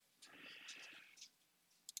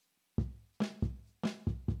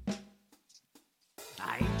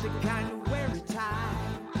I ain't the kind to wear a tie.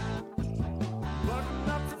 Button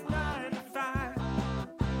up from 9 to 5.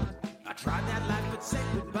 I tried that life but said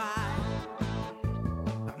goodbye.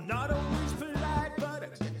 I'm not always polite, but I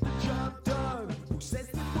get the job done. Who says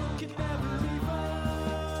the world can never be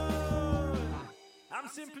fun? I'm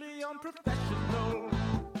simply unprofessional.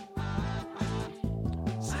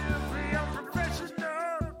 Simply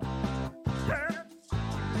unprofessional. Yeah.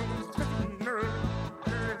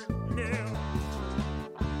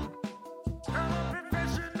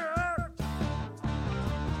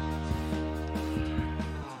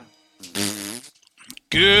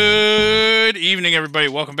 Good evening, everybody.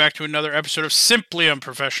 Welcome back to another episode of Simply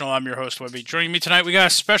Unprofessional. I'm your host, Webby. Joining me tonight, we got a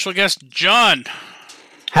special guest, John.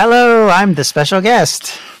 Hello, I'm the special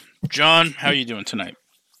guest. John, how are you doing tonight?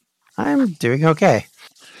 I'm doing okay.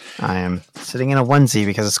 I am sitting in a onesie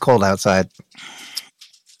because it's cold outside.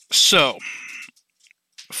 So,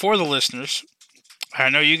 for the listeners, I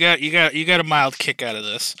know you got a mild kick out of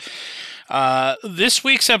this. This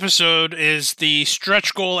week's episode is the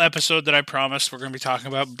stretch goal episode that I promised. We're going to be talking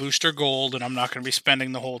about Booster Gold, and I'm not going to be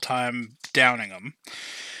spending the whole time downing them.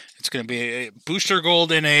 It's going to be a Booster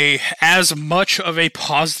Gold in as much of a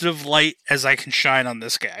positive light as I can shine on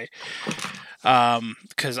this guy.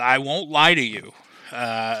 Because I won't lie to you.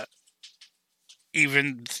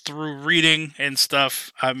 Even through reading and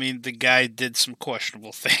stuff, I mean, the guy did some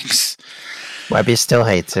questionable things. Webby still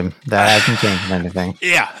hates him. That hasn't changed anything.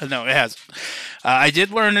 Yeah, no, it hasn't. I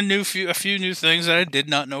did learn a few new things that I did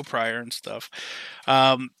not know prior and stuff.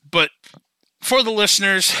 But for the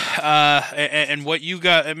listeners, and what you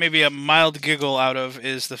got maybe a mild giggle out of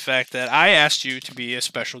is the fact that I asked you to be a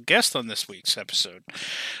special guest on this week's episode,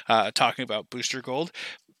 talking about Booster Gold,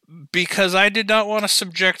 because I did not want to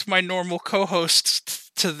subject my normal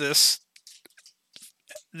co-hosts to this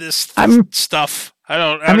stuff. I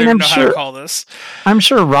don't even know how to call this. I'm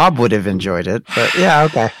sure Rob would have enjoyed it, but yeah,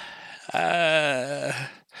 okay.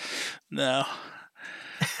 No.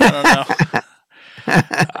 I don't know.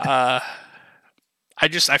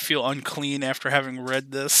 I feel unclean after having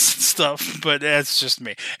read this stuff, but it's just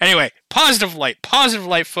me. Anyway, positive light,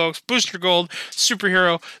 folks. Booster Gold,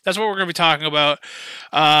 superhero. That's what we're going to be talking about.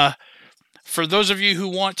 For those of you who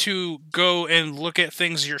want to go and look at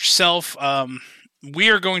things yourself, we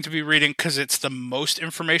are going to be reading, because it's the most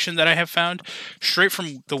information that I have found, straight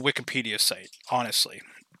from the Wikipedia site, honestly,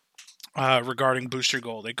 regarding Booster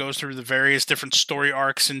Gold. It goes through the various different story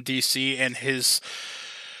arcs in DC and his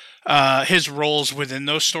roles within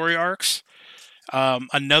those story arcs.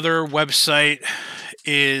 Another website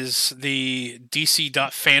is the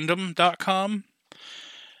dc.fandom.com.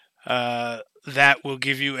 That will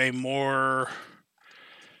give you a more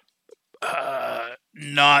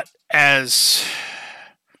not as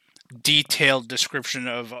detailed description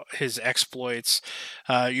of his exploits.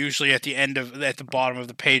 Usually at the bottom of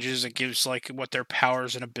the pages, it gives like what their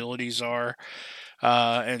powers and abilities are,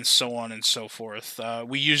 and so on and so forth.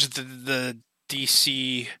 We use the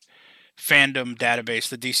DC fandom database,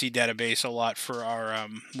 the DC database, a lot for our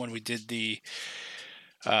when we did the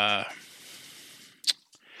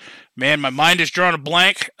man, my mind is drawing a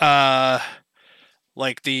blank.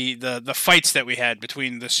 Like the fights that we had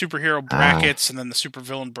between the superhero brackets and then the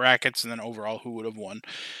supervillain brackets, and then overall who would have won.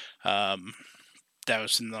 That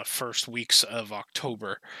was in the first weeks of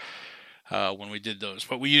October when we did those.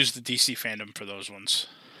 But we used the DC fandom for those ones.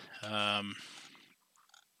 I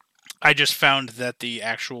just found that the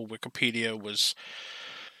actual Wikipedia was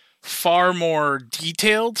far more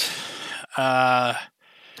detailed. I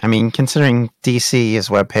mean, considering DC's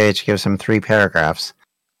webpage gives him 3 paragraphs.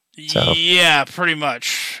 So. Yeah, pretty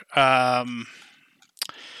much.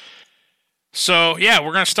 So, yeah,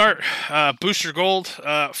 we're going to start Booster Gold.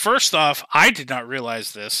 First off, I did not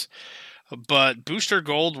realize this, but Booster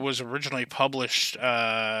Gold was originally published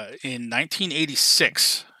in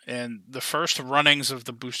 1986, and the first runnings of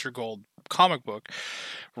the Booster Gold comic book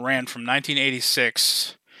ran from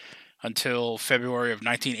 1986 until February of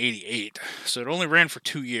 1988. So it only ran for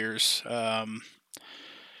 2 years.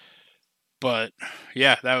 But,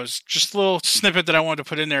 yeah, that was just a little snippet that I wanted to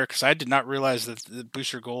put in there, because I did not realize that the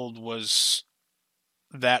Booster Gold was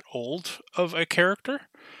that old of a character.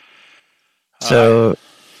 So,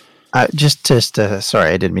 sorry,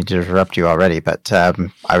 I didn't mean to interrupt you already, but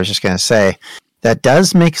I was just going to say, that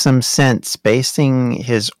does make some sense,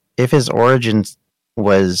 if his origins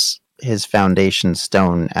was his foundation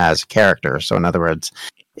stone as a character. So, in other words,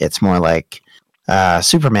 it's more like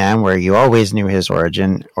Superman, where you always knew his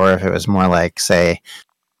origin, or if it was more like, say,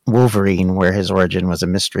 Wolverine, where his origin was a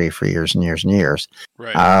mystery for years and years and years.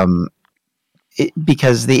 Right.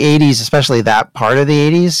 because the 80s, especially that part of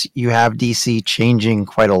the 80s, you have DC changing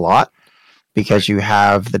quite a lot because you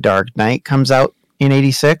have The Dark Knight comes out in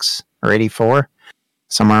 86 or 84,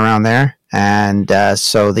 somewhere around there. And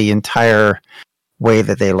so the entire way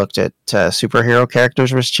that they looked at superhero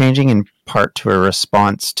characters was changing, in part to a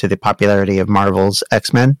response to the popularity of Marvel's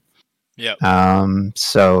X-Men. Yep.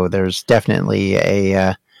 So there's definitely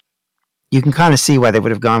you can kind of see why they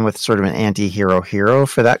would have gone with sort of an anti-hero hero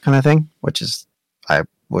for that kind of thing, which is, I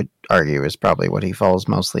would argue, is probably what he falls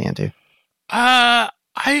mostly into. I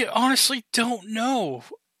honestly don't know.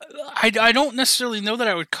 I don't necessarily know that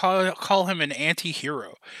I would call him an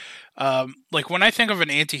anti-hero. Like when I think of an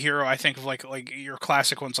anti-hero, I think of like your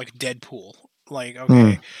classic ones like Deadpool. Like,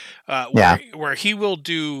 okay, where he will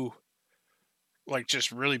do like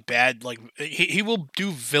just really bad, like he will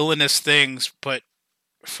do villainous things, but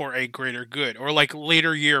for a greater good. Or like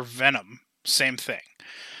later year Venom, same thing.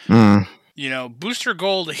 You know, Booster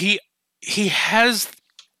Gold, he has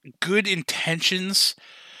good intentions,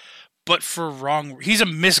 but for wrong. He's a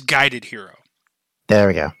misguided hero. There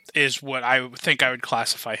we go. Is what I think I would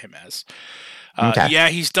classify him as. Okay. Yeah,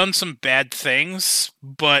 he's done some bad things,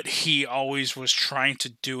 but he always was trying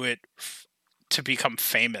to do it to become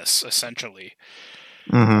famous, essentially.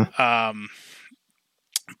 Mm-hmm.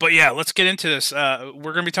 But yeah, let's get into this. We're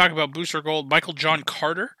going to be talking about Booster Gold, Michael John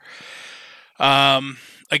Carter.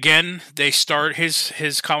 Again, they start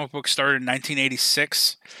his comic book started in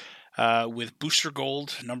 1986 with Booster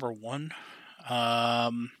Gold #1,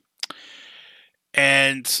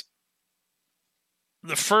 and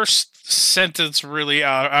the first sentence really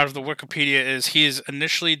out of the Wikipedia is he is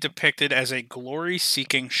initially depicted as a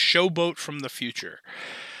glory-seeking showboat from the future,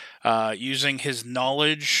 using his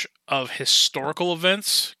knowledge of historical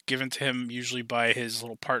events given to him usually by his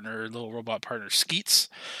little robot partner Skeets,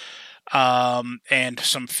 and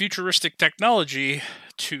some futuristic technology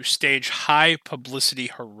to stage high publicity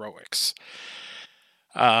heroics.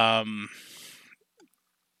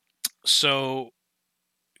 So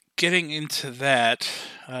getting into that,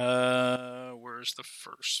 where's the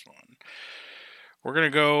first one? We're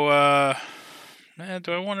going to go,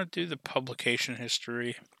 do I want to do the publication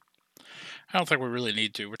history? I don't think we really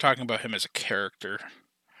need to. We're talking about him as a character,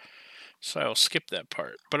 so I'll skip that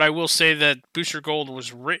part. But I will say that Booster Gold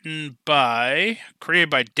was created by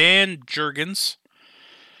Dan Jurgens.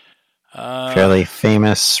 Fairly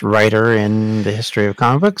famous writer in the history of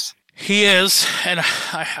comic books. He is, and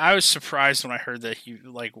I was surprised when I heard that he,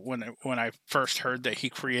 like, when I first heard that he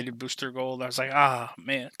created Booster Gold, I was like,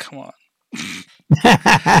 man, come on.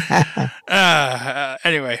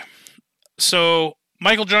 Anyway, so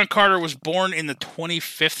Michael John Carter was born in the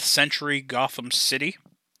 25th century Gotham City.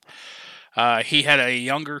 He had a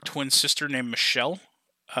younger twin sister named Michelle,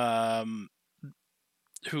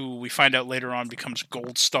 who we find out later on becomes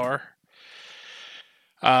Gold Star.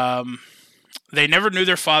 They never knew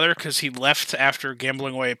their father because he left after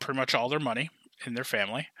gambling away pretty much all their money in their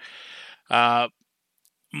family.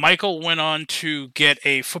 Michael went on to get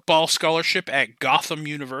a football scholarship at Gotham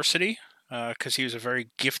University because he was a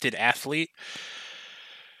very gifted athlete.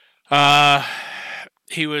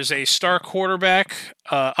 He was a star quarterback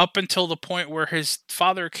up until the point where his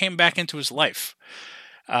father came back into his life.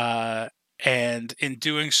 And in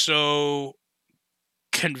doing so,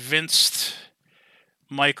 convinced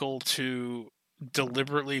Michael to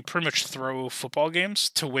deliberately pretty much throw football games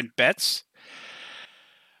to win bets.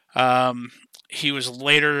 He was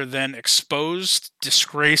later then exposed,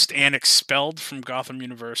 disgraced, and expelled from Gotham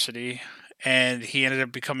University. And he ended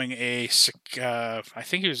up becoming I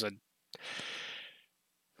think he was I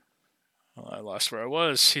lost where I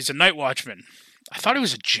was. He's a night watchman. I thought he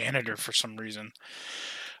was a janitor for some reason.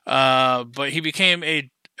 But he became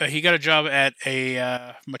he got a job at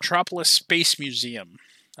a Metropolis Space Museum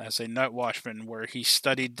as a night watchman, where he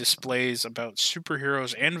studied displays about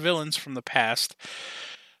superheroes and villains from the past,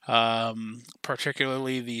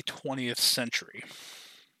 particularly the 20th century.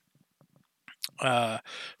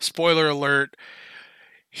 Spoiler alert,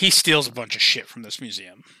 he steals a bunch of shit from this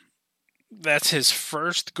museum. That's his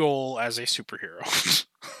first goal as a superhero.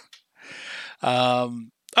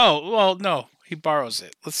 No. He borrows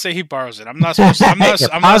it. Let's say he borrows it. I'm not supposed to.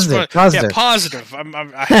 Positive. Yeah, positive. I'm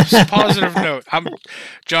positive note.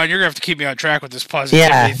 John, you're gonna have to keep me on track with this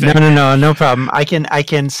positivity thing. No problem. I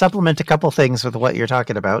can supplement a couple things with what you're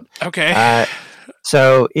talking about. Okay.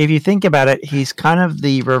 So if you think about it, he's kind of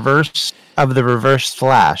the reverse of the Reverse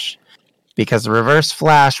Flash, because the Reverse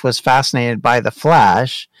Flash was fascinated by the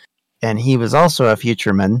Flash, and he was also a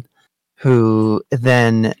futureman who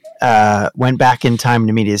then went back in time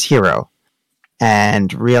to meet his hero,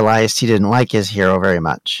 and realized he didn't like his hero very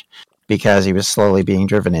much because he was slowly being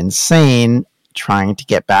driven insane, trying to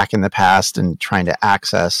get back in the past and trying to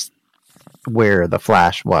access where the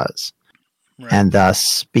Flash was. Right. And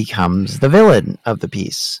thus becomes the villain of the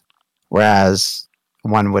piece. Whereas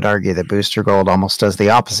one would argue that Booster Gold almost does the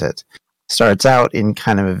opposite. Starts out in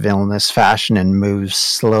kind of a villainous fashion and moves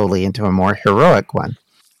slowly into a more heroic one.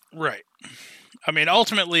 Right. I mean,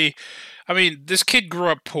 ultimately, this kid grew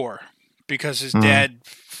up poor because his dad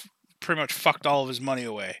pretty much fucked all of his money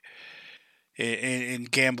away in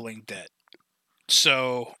gambling debt.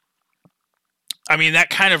 So, I mean, that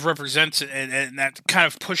kind of represents and that kind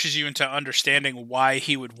of pushes you into understanding why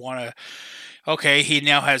he would want to. Okay, he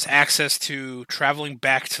now has access to traveling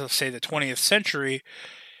back to, say, the 20th century,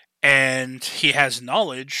 and he has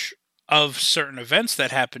knowledge of certain events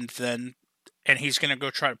that happened then, and he's going to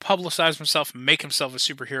go try to publicize himself, make himself a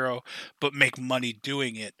superhero, but make money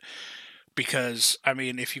doing it. Because, I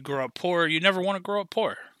mean, if you grow up poor, you never want to grow up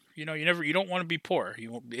poor. You don't want to be poor.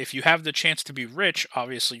 If you have the chance to be rich,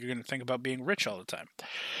 obviously you're going to think about being rich all the time.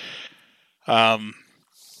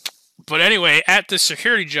 But anyway, at this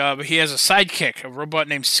security job, he has a sidekick, a robot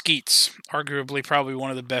named Skeets, arguably probably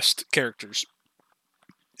one of the best characters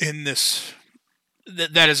in this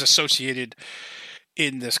that is associated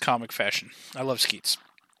in this comic fashion. I love Skeets.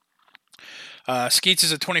 Skeets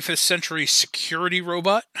is a 25th century security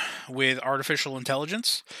robot with artificial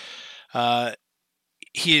intelligence.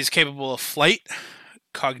 He is capable of flight,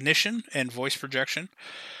 cognition, and voice projection,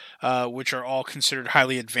 which are all considered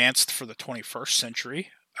highly advanced for the 21st century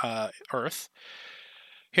Earth.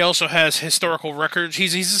 He also has historical records.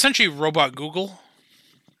 He's essentially Robot Google.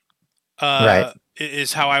 Right.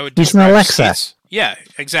 Is how I would describe. He's an Alexa. Skeets. Yeah,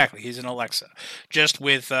 exactly. He's an Alexa, just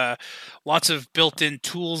with lots of built-in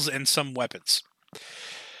tools and some weapons.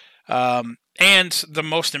 And the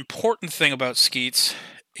most important thing about Skeets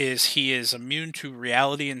is he is immune to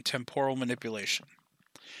reality and temporal manipulation.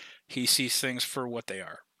 He sees things for what they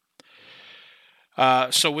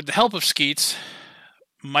are. So with the help of Skeets,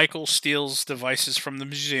 Michael steals devices from the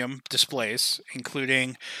museum displays,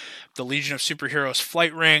 including the Legion of Superheroes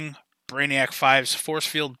flight ring, Brainiac 5's force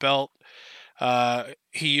field belt.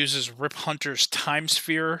 He uses Rip Hunter's time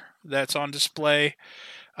sphere that's on display.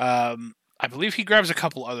 I believe he grabs a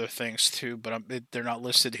couple other things too, but they're not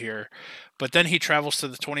listed here. But then he travels to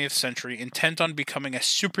the 20th century, intent on becoming a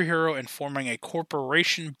superhero and forming a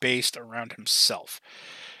corporation based around himself,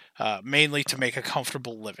 mainly to make a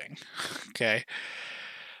comfortable living. Okay.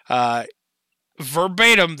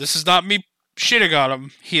 Verbatim, this is not me shitting on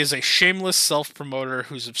him. He is a shameless self-promoter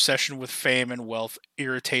whose obsession with fame and wealth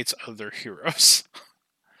irritates other heroes.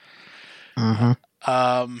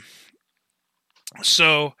 Mm-hmm.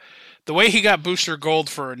 So the way he got Booster Gold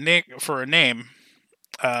for a name,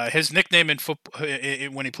 his nickname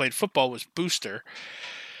when he played football was Booster,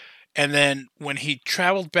 and then when he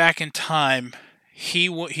traveled back in time, he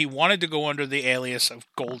wanted to go under the alias of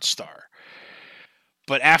Gold Star.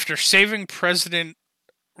 But after saving President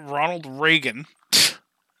Ronald Reagan,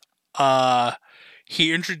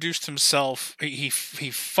 he introduced himself. He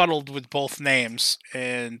fuddled with both names,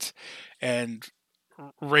 and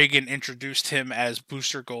Reagan introduced him as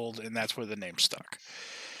Booster Gold, and that's where the name stuck.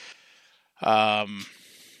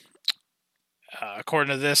 According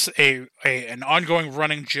to this, an ongoing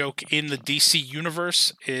running joke in the DC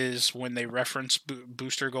universe is when they reference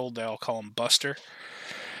Booster Gold, they all call him Buster.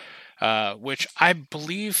 Which I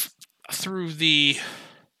believe through the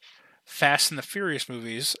Fast and the Furious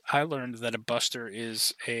movies, I learned that a buster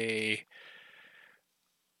is a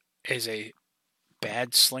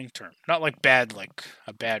bad slang term. Not like bad, like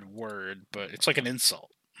a bad word, but it's like an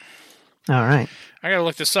insult. All right. I gotta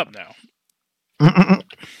look this up now. Mm-mm.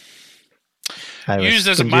 Used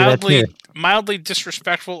as a mildly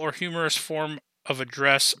disrespectful or humorous form of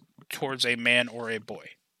address towards a man or a boy.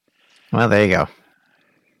 Well, there you go.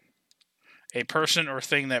 A person or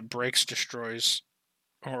thing that breaks, destroys,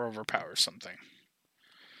 or overpowers something.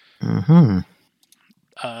 Mm-hmm.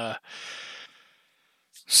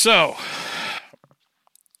 So,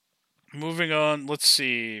 moving on, let's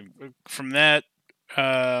see. From that,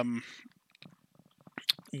 when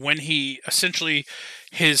he essentially,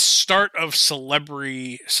 his start of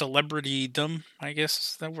celebritydom, I guess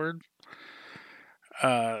is that word.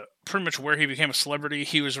 Pretty much where he became a celebrity.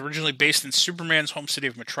 He was originally based in Superman's home city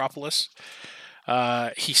of Metropolis.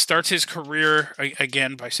 He starts his career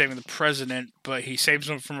again by saving the president, but he saves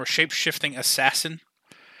him from a shape-shifting assassin,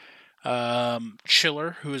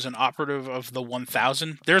 Chiller, who is an operative of the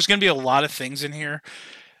 1000. There's going to be a lot of things in here,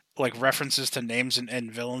 like references to names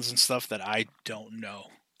and villains and stuff that I don't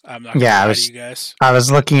know. I'm not going to Yeah, lie to you guys. I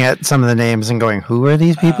was looking at some of the names and going, who are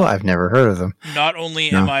these people? I've never heard of them. Not only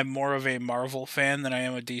No. am I more of a Marvel fan than I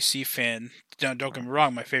am a DC fan. Don't get me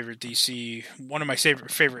wrong. My favorite DC, one of my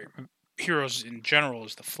favorite heroes in general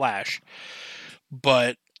is the Flash,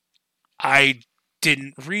 but I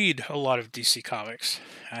didn't read a lot of DC comics.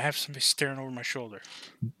 I have somebody staring over my shoulder.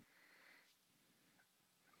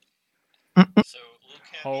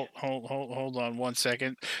 Hold on 1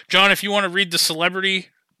 second, John. If you want to read the celebrity.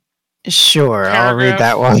 Sure, I'll read paragraph?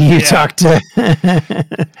 that while you Yeah. talk to.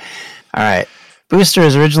 All right. Booster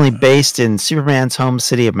is originally based in Superman's home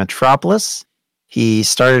city of Metropolis. He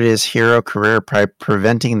started his hero career by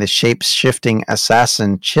preventing the shape-shifting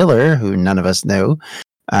assassin Chiller, who none of us know,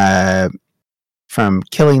 from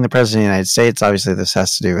killing the President of the United States. Obviously, this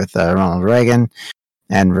has to do with Ronald Reagan.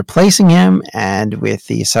 And replacing him, and with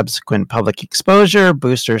the subsequent public exposure,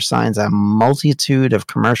 Booster signs a multitude of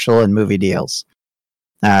commercial and movie deals.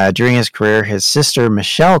 During his career, his sister,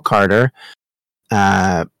 Michelle Carter,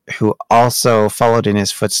 who also followed in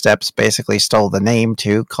his footsteps, basically stole the name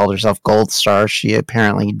too, called herself Gold Star. She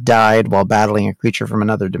apparently died while battling a creature from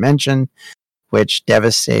another dimension, which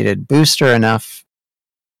devastated Booster enough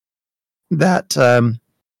that,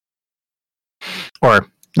 or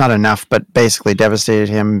not enough, but basically devastated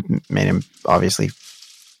him, made him obviously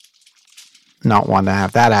not want to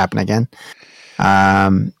have that happen again.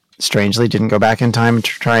 Strangely, didn't go back in time to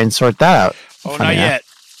try and sort that out. Oh, not yet.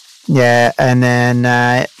 Yeah, and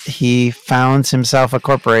then he founds himself a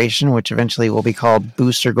corporation, which eventually will be called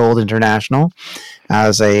Booster Gold International,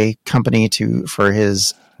 as a company for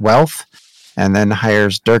his wealth, and then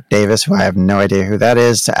hires Dirk Davis, who I have no idea who that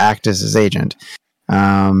is, to act as his agent.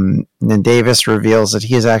 And then Davis reveals that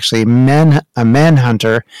he is actually a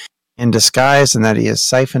manhunter in disguise, and that he has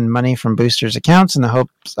siphoned money from Booster's accounts in the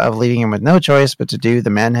hopes of leaving him with no choice but to do the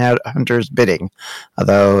manhunter's bidding.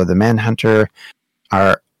 Although the manhunters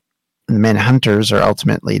are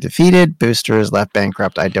ultimately defeated, Booster is left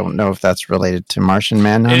bankrupt. I don't know if that's related to Martian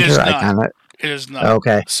Manhunter. It is not. It is not.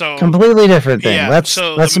 Okay. So completely different thing. Yeah,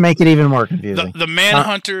 let's make it even more confusing. The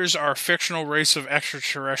Manhunters are a fictional race of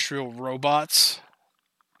extraterrestrial robots.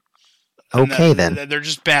 Okay, then. They're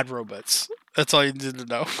just bad robots. That's all you need to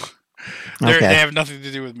know. Okay. They have nothing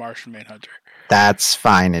to do with Martian Manhunter. That's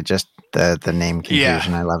fine. It just the name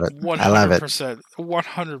confusion. I love it. 100%, I love it.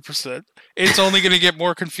 100%. It's only going to get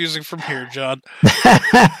more confusing from here, John.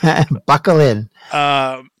 Buckle in.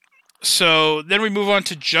 So then we move on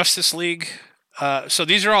to Justice League. So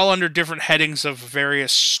these are all under different headings of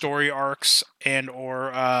various story arcs and or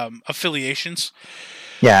affiliations.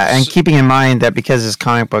 Yeah, and keeping in mind that because his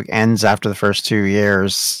comic book ends after the first 2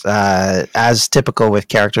 years, as typical with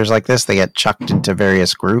characters like this, they get chucked into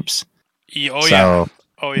various groups. Yeah.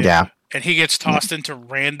 Yeah. And he gets tossed into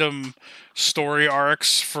random story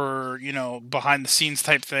arcs for, behind the scenes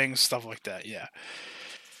type things, stuff like that. Yeah.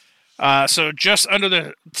 So just under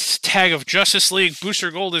the tag of Justice League,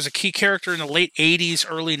 Booster Gold is a key character in the late 80s,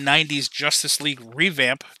 early 90s Justice League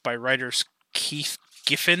revamp by writers Keith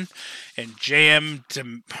Giffen and J.M.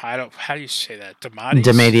 how do you say that?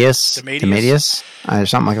 Demadius.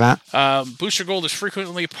 Something like that. Booster Gold is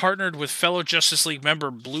frequently partnered with fellow Justice League member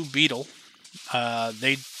Blue Beetle.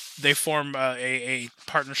 They form a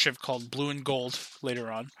partnership called Blue and Gold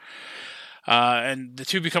later on. And the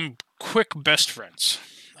two become quick best friends.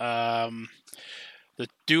 The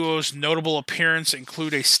duo's notable appearance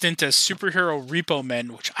include a stint as superhero Repo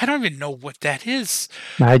Men, which I don't even know what that is.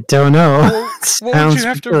 I don't know. What would you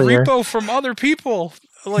have familiar. To repo from other people?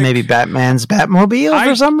 Like, maybe Batman's Batmobile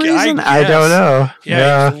for some reason? I don't know.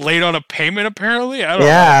 Yeah, he's late on a payment apparently? I don't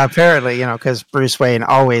know. Apparently, because Bruce Wayne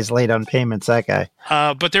always late on payments, that guy.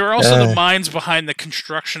 But they were also the minds behind the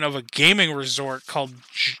construction of a gaming resort called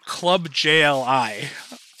Club JLI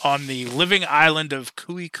on the living island of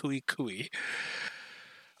Kui Kui Kui.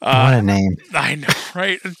 What a name. I know,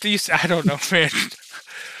 right? I don't know, man.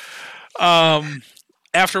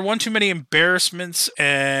 After one too many embarrassments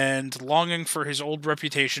and longing for his old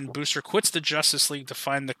reputation, Booster quits the Justice League to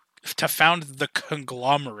found the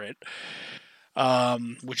Conglomerate,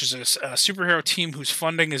 which is a superhero team whose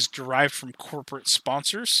funding is derived from corporate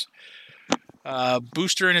sponsors.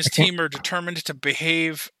 Booster and his team are determined to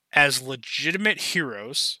behave as legitimate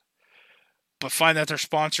heroes, but find that their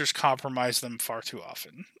sponsors compromise them far too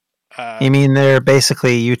often. You mean they're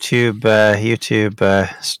basically YouTube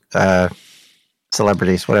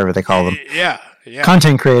celebrities, whatever they call them. Yeah.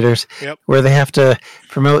 Content creators. Yep. Where they have to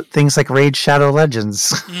promote things like Raid Shadow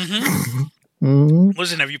Legends. Mm-hmm.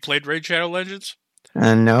 Listen, have you played Raid Shadow Legends?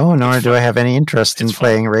 No, nor do I have any interest in It's fun.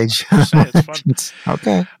 playing Rage. Just say it's fun.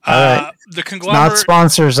 Okay. All right. The Not conglomerate.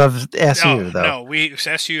 sponsors of SU, though. No,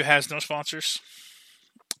 SU has no sponsors.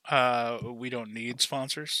 We don't need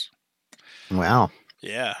sponsors. Wow.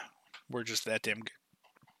 Yeah, we're just that damn good.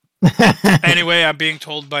 Anyway, I'm being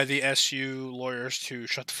told by the SU lawyers to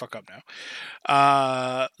shut the fuck up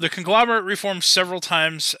now. The conglomerate reforms several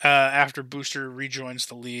times after Booster rejoins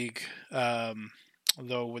the league,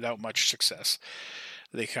 though without much success.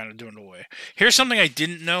 They kind of do it away. Here's something I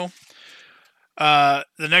didn't know. The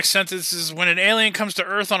next sentence is, when an alien comes to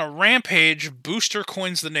Earth on a rampage, Booster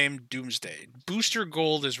coins the name Doomsday. Booster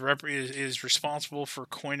Gold is responsible for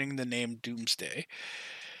coining the name Doomsday.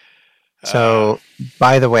 So,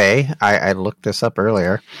 by the way, I looked this up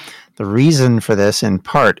earlier. The reason for this, in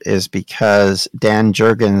part, is because Dan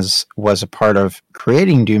Jurgens was a part of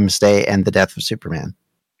creating Doomsday and the death of Superman.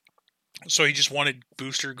 So he just wanted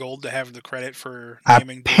Booster Gold to have the credit for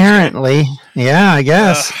naming Apparently, yeah, I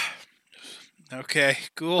guess. Okay,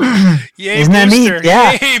 cool. Yay, Isn't that Booster. neat?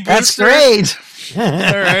 Yeah, Yay, that's Booster. great.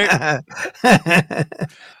 All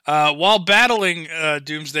right. While battling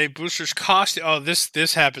Doomsday, Booster's costume. Oh,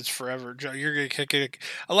 this happens forever. You're gonna kick it.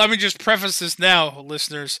 Let me just preface this now,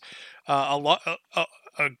 listeners.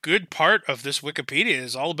 A good part of this Wikipedia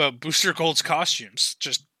is all about Booster Gold's costumes.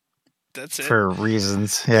 Just that's it. For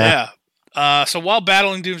reasons, yeah. So while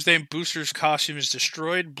battling Doomsday, Booster's costume is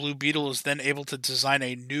destroyed. Blue Beetle is then able to design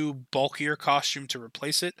a new, bulkier costume to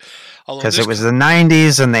replace it. Because it was the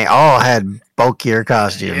 90s and they all had bulkier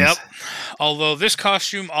costumes. Yep. Although this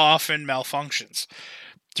costume often malfunctions.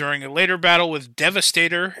 During a later battle with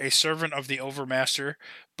Devastator, a servant of the Overmaster,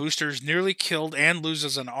 Booster is nearly killed and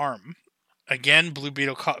loses an arm. Again, Blue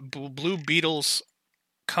Beetle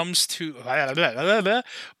comes to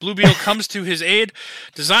his aid,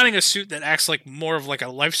 designing a suit that acts like more of like a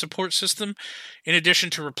life support system, in addition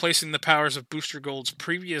to replacing the powers of Booster Gold's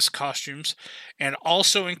previous costumes, and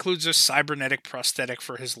also includes a cybernetic prosthetic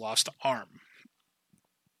for his lost arm.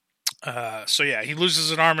 So yeah, he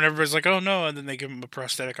loses an arm and everybody's like, oh no, and then they give him a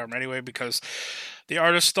prosthetic arm anyway because the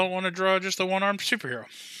artists don't want to draw just a one-armed superhero.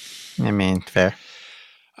 I mean, fair.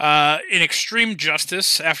 In Extreme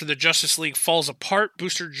Justice, after the Justice League falls apart,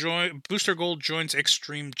 Booster Gold joins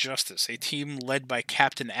Extreme Justice, a team led by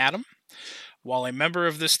Captain Atom. While a member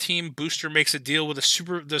of this team, Booster makes a deal with the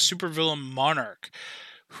supervillain Monarch,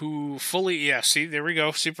 who there we go,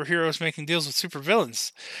 superheroes making deals with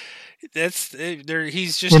supervillains.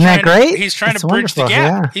 He's just Isn't that great? He's trying That's to bridge the wonderful,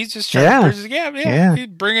 gap. yeah. He's just trying to bridge the gap. Yeah.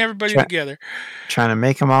 He'd bring everybody together. Trying to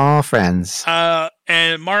make them all friends.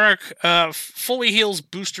 And Monarch fully heals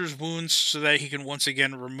Booster's wounds so that he can once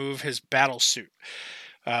again remove his battle suit.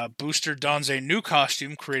 Booster dons a new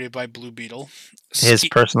costume created by Blue Beetle. His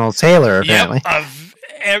personal tailor, apparently.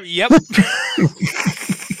 Yep.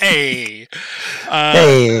 Hey.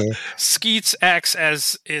 Skeets acts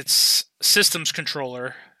as its systems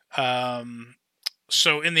controller.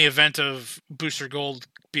 So in the event of Booster Gold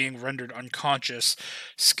being rendered unconscious,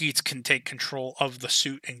 Skeets can take control of the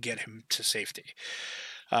suit and get him to safety.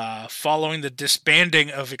 Following the disbanding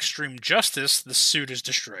of Extreme Justice, the suit is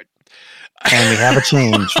destroyed. And we have a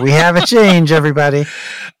change. We have a change, everybody.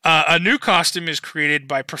 A new costume is created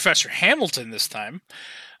by Professor Hamilton this time,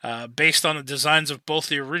 based on the designs of both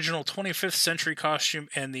the original 25th century costume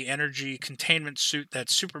and the energy containment suit that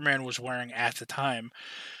Superman was wearing at the time.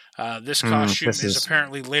 This costume is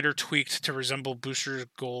apparently later tweaked to resemble Booster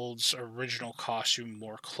Gold's original costume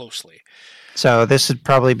more closely. So this would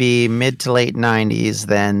probably be mid to late 90s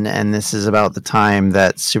then, and this is about the time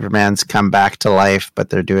that Superman's come back to life, but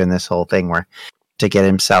they're doing this whole thing where to get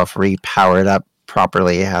himself repowered up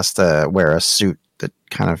properly, he has to wear a suit that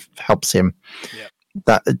kind of helps him.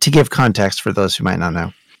 Yep. To give context for those who might not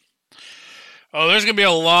know. Oh, there's going to be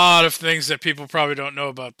a lot of things that people probably don't know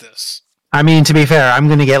about this. I mean, to be fair, I'm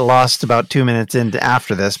going to get lost about 2 minutes into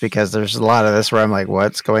after this because there's a lot of this where I'm like,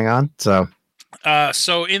 what's going on? So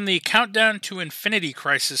in the Countdown to Infinity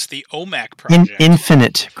Crisis, the OMAC project.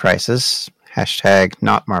 Infinite Crisis, #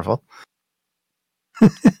 not Marvel.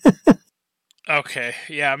 Okay.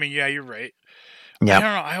 Yeah, I mean, yeah, you're right. Yeah. I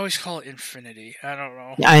don't know. I always call it Infinity. I don't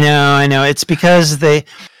know. I know. It's because they...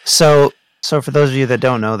 So for those of you that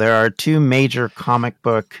don't know, there are two major comic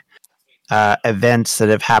book events that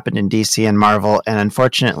have happened in DC and Marvel, and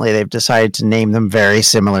unfortunately they've decided to name them very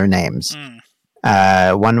similar names.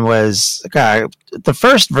 One was the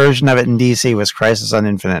first version of it in DC was Crisis on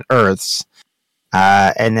Infinite Earths,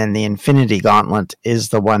 and then the Infinity Gauntlet is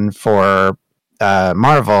the one for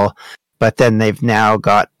Marvel, but then they've now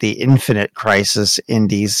got the Infinite Crisis in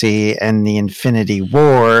DC and the Infinity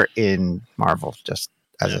War in Marvel, just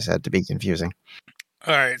as I said, to be confusing.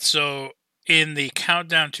 All right, so in the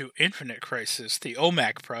Countdown to Infinite Crisis, the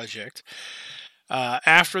OMAC project,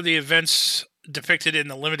 after the events depicted in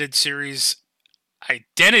the limited series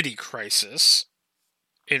Identity Crisis,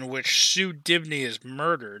 in which Sue Dibney is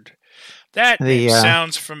murdered, that name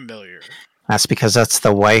sounds familiar. That's because that's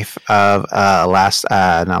the wife of not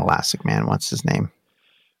Elastic Man. What's his name?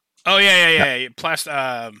 Oh yeah.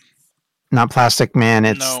 Not Plastic Man.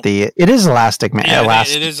 It's No. it is Elastic Man. Yeah,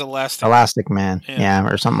 it is Elastic. Elastic Man. Yeah,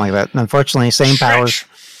 or something like that. Unfortunately, same powers.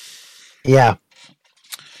 Yeah.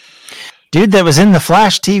 Dude that was in the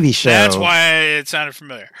Flash TV show. That's why it sounded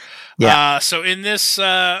familiar. Yeah. So in this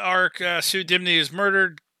arc, Sue Dibney is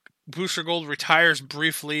murdered. Booster Gold retires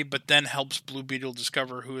briefly, but then helps Blue Beetle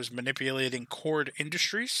discover who is manipulating Cord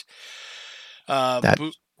Industries. That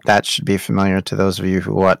should be familiar to those of you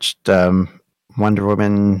who watched Wonder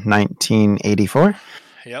Woman 1984.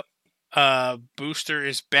 Yep. Booster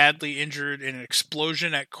is badly injured in an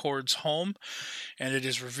explosion at Cord's home, and it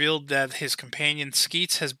is revealed that his companion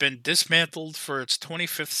Skeets has been dismantled for its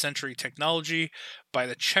 25th century technology by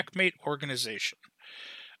the Checkmate organization.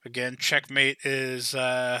 Again, Checkmate is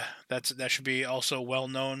that should be also well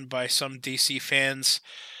known by some DC fans.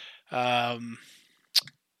 What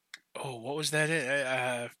was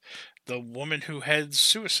that? The woman who heads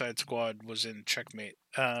Suicide Squad was in Checkmate.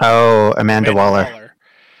 Amanda Waller.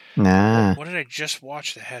 Nah. What did I just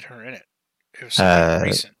watch that had her in it? It was something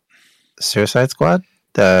recent. Suicide Squad,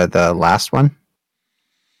 the last one.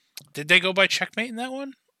 Did they go by Checkmate in that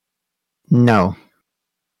one? No.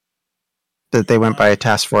 That they went by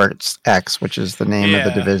Task Force X, which is the name of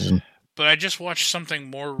the division. But I just watched something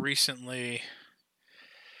more recently.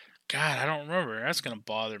 God, I don't remember. That's going to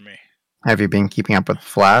bother me. Have you been keeping up with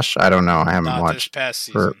Flash? I don't know. I haven't Not watched this past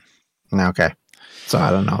season. Okay. So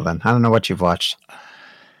I don't know then. I don't know what you've watched.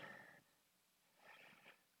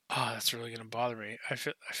 Oh, that's really going to bother me. I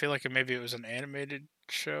feel like maybe it was an animated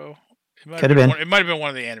show. Could have been. It might have been one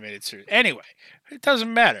of the animated series. Anyway, it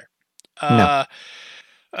doesn't matter. No.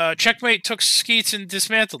 Checkmate took Skeets and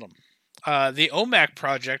dismantled him. The OMAC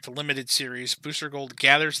Project limited series, Booster Gold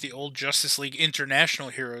gathers the old Justice League International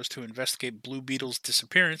heroes to investigate Blue Beetle's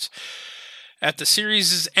disappearance. At the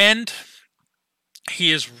series' end,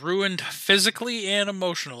 he is ruined physically and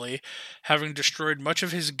emotionally, having destroyed much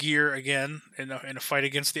of his gear again in a fight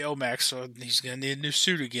against the OMAC, so he's going to need a new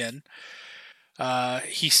suit again.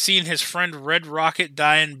 He's seen his friend Red Rocket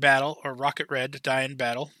die in battle, or Rocket Red die in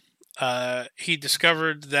battle. He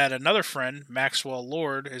discovered that another friend, Maxwell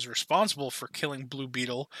Lord, is responsible for killing Blue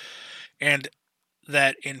Beetle, and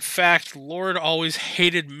that, in fact, Lord always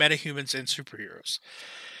hated metahumans and superheroes.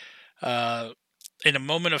 In a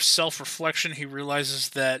moment of self-reflection, he realizes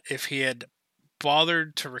that if he had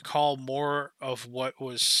bothered to recall more of what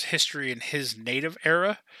was history in his native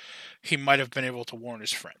era, he might have been able to warn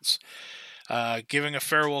his friends. Giving a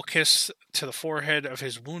farewell kiss to the forehead of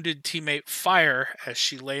his wounded teammate Fire as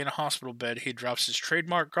she lay in a hospital bed, he drops his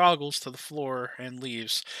trademark goggles to the floor and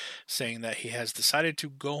leaves, saying that he has decided to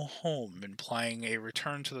go home, implying a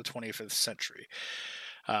return to the 25th century.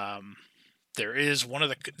 There is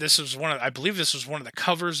I believe this was one of the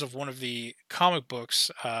covers of one of the comic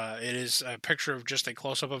books. It is a picture of just a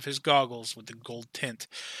close-up of his goggles with the gold tint,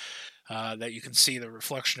 that you can see the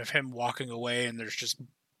reflection of him walking away, and there's just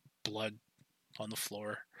blood on the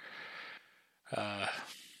floor.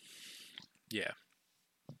 Yeah.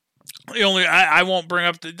 The only I won't bring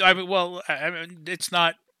up it's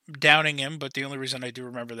not downing him, but the only reason I do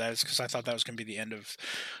remember that is because I thought that was going to be the end of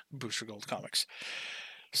Booster Gold comics.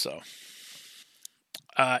 So,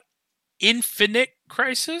 Infinite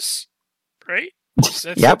Crisis, right?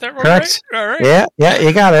 Yep, that wrong, correct. Right? All right. Yeah,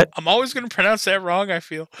 you got it. I'm always going to pronounce that wrong, I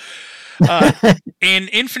feel. In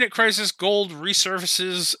Infinite Crisis, Gold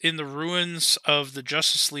resurfaces in the ruins of the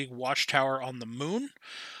Justice League Watchtower on the moon.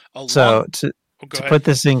 So, to put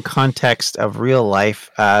this in context of real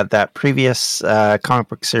life, that previous comic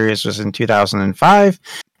book series was in 2005,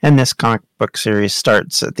 and this comic book series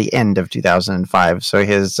starts at the end of 2005, so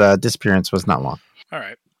his disappearance was not long. All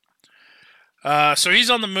right. So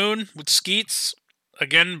he's on the moon with Skeets.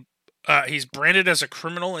 Again, he's branded as a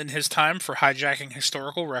criminal in his time for hijacking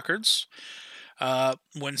historical records.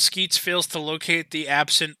 When Skeets fails to locate the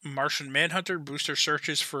absent Martian Manhunter, Booster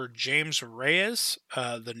searches for James Reyes,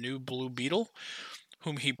 the new Blue Beetle,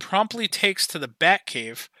 whom he promptly takes to the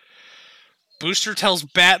Batcave. Booster tells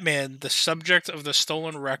Batman the subject of the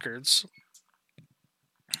stolen records.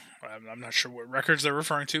 I'm not sure what records they're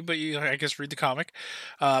referring to, but I guess read the comic.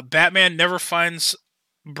 Batman never finds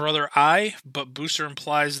Brother Eye, but Booster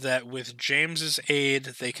implies that with James's aid,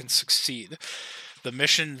 they can succeed. The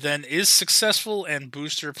mission then is successful, and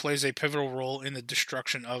Booster plays a pivotal role in the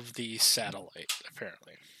destruction of the satellite,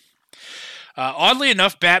 apparently. Oddly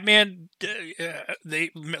enough, Batman,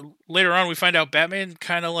 later on we find out Batman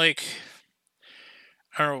kind of like,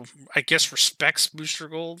 I don't know, I guess respects Booster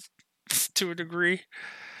Gold to a degree.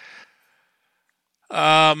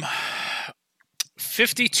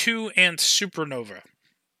 52 and Supernova.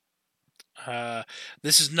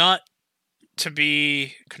 This is not to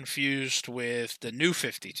be confused with the New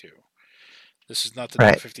 52. This is not the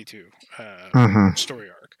New 52 story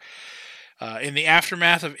arc. In the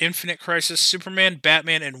aftermath of Infinite Crisis, Superman,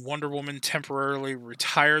 Batman, and Wonder Woman temporarily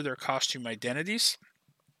retire their costume identities,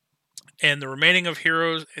 and the remaining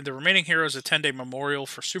heroes attend a memorial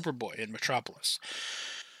for Superboy in Metropolis.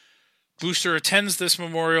 Booster attends this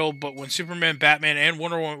memorial, but when Superman, Batman, and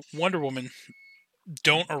Wonder Woman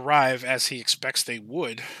don't arrive as he expects they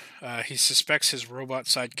would, he suspects his robot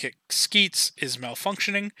sidekick Skeets is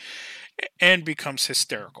malfunctioning and becomes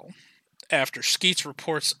hysterical. After Skeets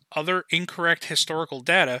reports other incorrect historical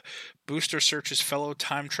data, Booster searches fellow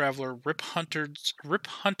time traveler Rip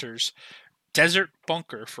Hunter's desert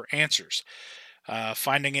bunker for answers,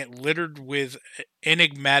 finding it littered with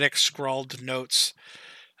enigmatic scrawled notes.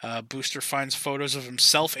 Booster finds photos of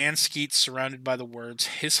himself and Skeets surrounded by the words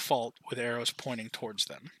 "his fault" with arrows pointing towards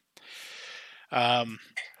them.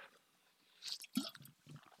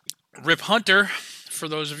 Rip Hunter, for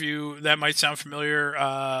those of you that might sound familiar,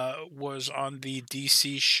 was on the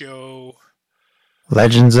DC show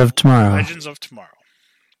Legends of Tomorrow. Legends of Tomorrow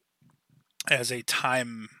as a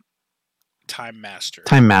time master.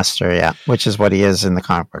 Time master, yeah, which is what he is in the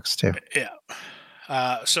comic books too. Yeah.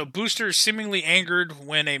 So Booster is seemingly angered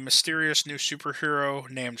when a mysterious new superhero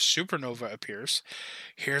named Supernova appears.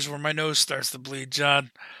 Here's where my nose starts to bleed,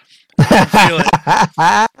 John. I feel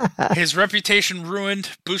it. His reputation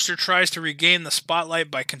ruined, Booster tries to regain the spotlight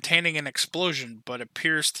by containing an explosion, but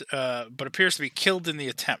appears to be killed in the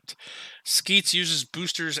attempt. Skeets uses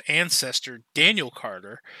Booster's ancestor, Daniel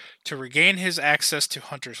Carter, to regain his access to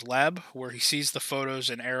Hunter's lab, where he sees the photos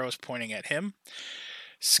and arrows pointing at him.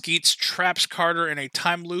 Skeets traps Carter in a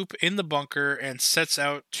time loop in the bunker and sets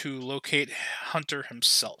out to locate Hunter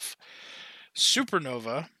himself.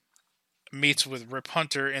 Supernova meets with Rip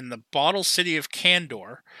Hunter in the bottle city of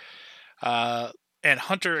Kandor, and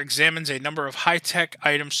Hunter examines a number of high-tech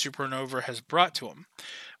items Supernova has brought to him.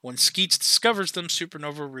 When Skeets discovers them,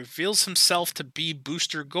 Supernova reveals himself to be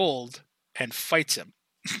Booster Gold and fights him.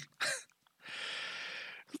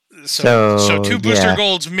 So two Booster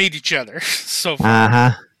Golds meet each other so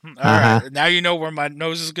far. All right, now you know where my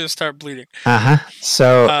nose is going to start bleeding.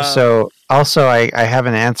 So also I have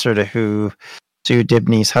an answer to who Sue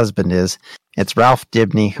Dibney's husband is. It's Ralph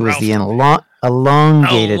Dibney, who is the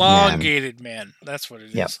elongated man. That's what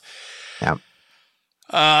it is. Yep.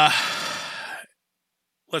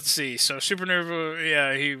 Let's see. So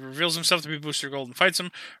Supernova, he reveals himself to be Booster Gold and fights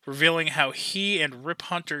him, revealing how he and Rip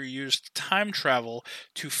Hunter used time travel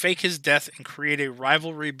to fake his death and create a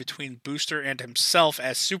rivalry between Booster and himself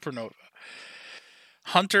as Supernova.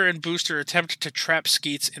 Hunter and Booster attempt to trap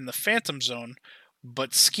Skeets in the Phantom Zone,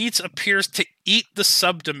 but Skeets appears to eat the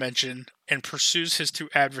subdimension and pursues his two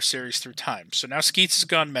adversaries through time. So now Skeets has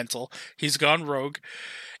gone mental, he's gone rogue,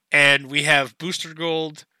 and we have Booster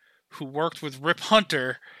Gold, who worked with Rip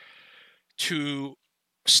Hunter to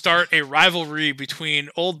start a rivalry between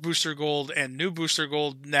old Booster Gold and new Booster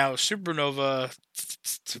Gold, now Supernova,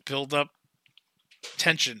 to build up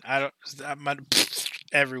tension.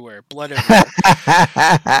 Everywhere. Blood everywhere.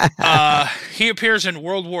 He appears in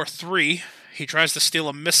World War III. He tries to steal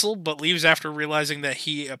a missile, but leaves after realizing that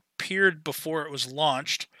he appeared before it was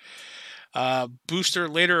launched. Booster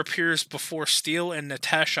later appears before Steel and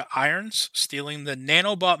Natasha Irons, stealing the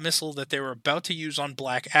nanobot missile that they were about to use on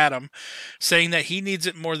Black Adam, saying that he needs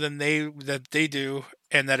it more than they do,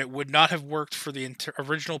 and that it would not have worked for the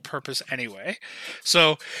original purpose anyway.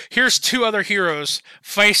 So here's two other heroes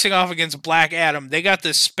facing off against Black Adam. They got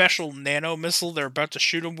this special nano missile they're about to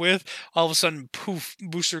shoot him with. All of a sudden, poof,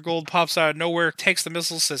 Booster Gold pops out of nowhere, takes the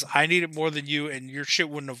missile, says, "I need it more than you, and your shit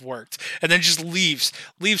wouldn't have worked." And then just leaves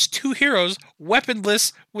two heroes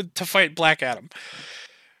weaponless to fight Black Adam.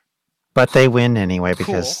 But they win anyway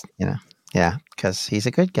because, because he's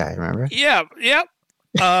a good guy, remember? Yeah.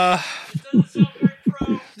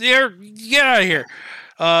 Get out of here.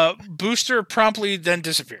 Booster promptly then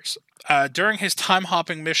disappears. During his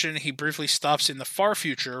time-hopping mission, he briefly stops in the far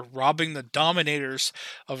future, robbing the Dominators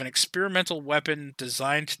of an experimental weapon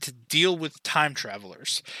designed to deal with time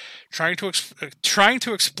travelers. Trying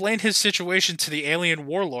to explain his situation to the alien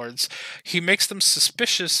warlords, he makes them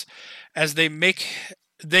suspicious as they make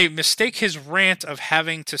they mistake his rant of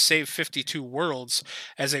having to save 52 worlds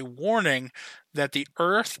as a warning that the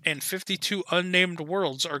Earth and 52 unnamed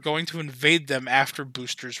worlds are going to invade them after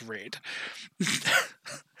Booster's raid.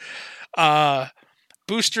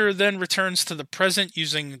 Booster then returns to the present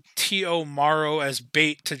using T.O. Morrow as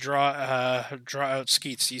bait to draw out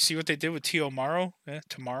Skeets. You see what they did with T.O. Morrow?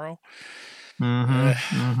 Tomorrow?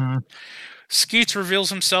 Skeets reveals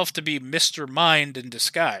himself to be Mr. Mind in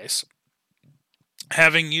disguise.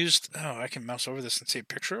 Having used... Oh, I can mouse over this and see a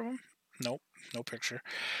picture of him? Nope, no picture.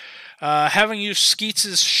 Having used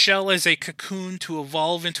Skeets' shell as a cocoon to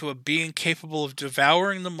evolve into a being capable of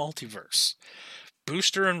devouring the multiverse.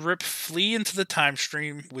 Booster and Rip flee into the time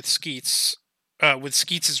stream with Skeets'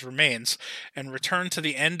 remains and return to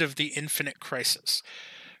the end of the Infinite Crisis.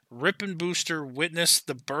 Rip and Booster witness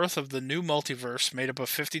the birth of the new multiverse made up of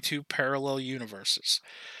 52 parallel universes.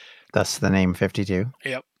 Thus the name 52.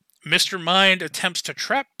 Yep. Mr. Mind attempts to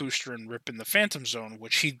trap Booster and Rip in the Phantom Zone,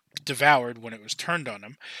 which he devoured when it was turned on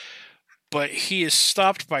him. But he is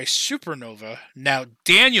stopped by Supernova, now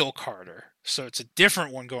Daniel Carter. So it's a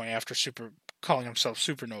different one going after calling himself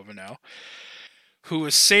Supernova now, who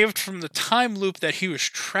was saved from the time loop that he was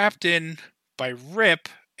trapped in by Rip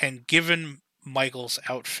and given Michael's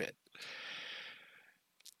outfit.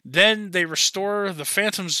 Then they restore the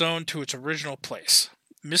Phantom Zone to its original place.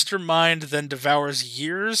 Mr. Mind then devours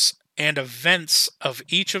years and events of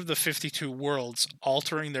each of the 52 worlds,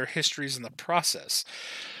 altering their histories in the process.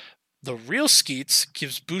 The real Skeets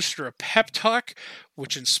gives Booster a pep talk,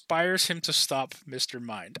 which inspires him to stop Mr.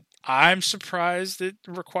 Mind. I'm surprised it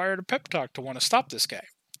required a pep talk to want to stop this guy.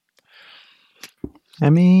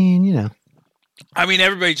 I mean,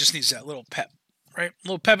 everybody just needs that little pep, right? A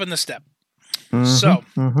little pep in the step. So,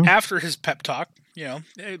 after his pep talk,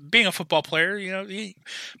 being a football player,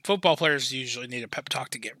 football players usually need a pep talk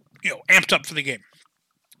to get, amped up for the game.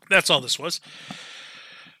 That's all this was.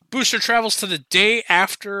 Booster travels to the day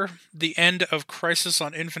after the end of Crisis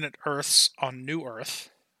on Infinite Earths on New Earth,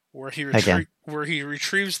 where he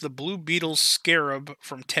retrieves the Blue Beetle's scarab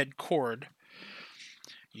from Ted Kord.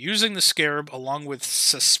 Using the scarab along with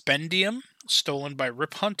Suspendium, stolen by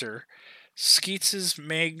Rip Hunter, Skeets'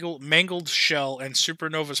 mangled shell, and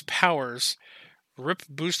Supernova's powers, Rip,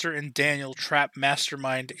 Booster, and Daniel trap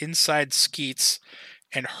Mastermind inside Skeets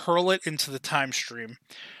and hurl it into the time stream,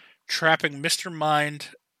 trapping Mr. Mind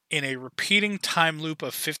in a repeating time loop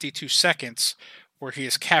of 52 seconds, where he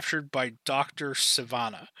is captured by Dr.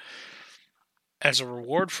 Sivana. As a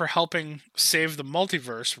reward for helping save the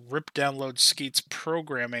multiverse, Rip downloads Skeets'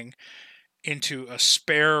 programming into a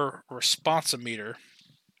spare responsometer,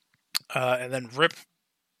 and then Rip,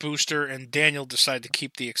 Booster, and Daniel decide to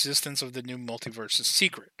keep the existence of the new multiverse a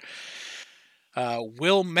secret.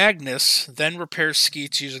 Will Magnus then repairs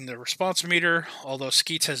Skeets using the responsometer, although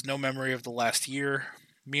Skeets has no memory of the last year.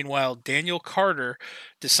 Meanwhile, Daniel Carter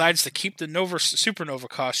decides to keep the Supernova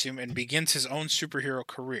costume and begins his own superhero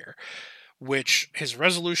career, which his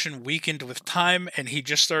resolution weakened with time, and he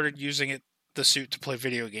just started using the suit to play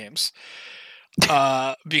video games.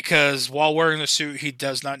 Because while wearing the suit, he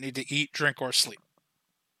does not need to eat, drink, or sleep.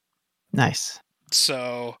 Nice.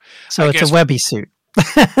 So it's a Webby suit.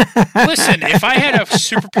 Listen, if I had a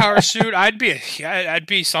superpower suit, I'd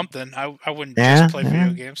be something. I wouldn't just play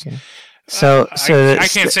video games. Yeah. So I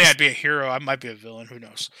can't say I'd be a hero. I might be a villain. Who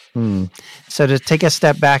knows? So to take a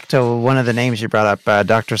step back to one of the names you brought up,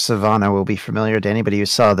 Dr. Sivana will be familiar to anybody who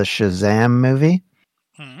saw the Shazam movie.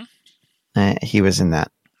 He was in that.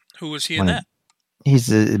 Who was he in that? He's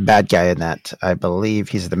the bad guy in that. I believe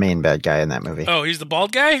he's the main bad guy in that movie. Oh, he's the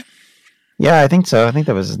bald guy? Yeah, I think so. I think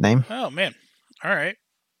that was his name. Oh, man. All right.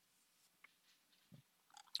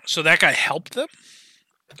 So that guy helped them?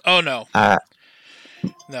 Oh, no.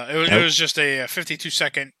 No, it was just a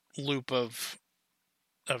 52-second loop of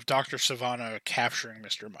Dr. Sivana capturing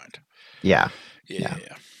Mr. Mind. Yeah,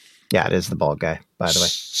 it is the bald guy, by the way.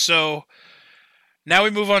 So now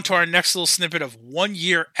we move on to our next little snippet of 1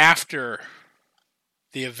 year after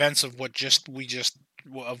the events of what just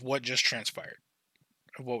transpired,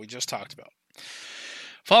 of what we just talked about.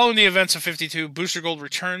 Following the events of 52, Booster Gold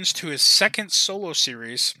returns to his second solo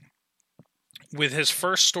series with his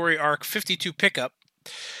first story arc, 52 Pickup.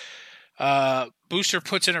 Booster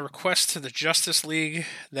puts in a request to the Justice League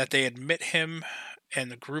that they admit him,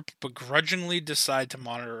 and the group begrudgingly decide to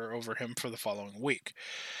monitor over him for the following week.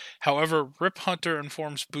 However, Rip Hunter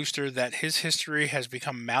informs Booster that his history has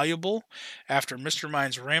become malleable after Mr.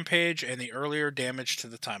 Mind's rampage and the earlier damage to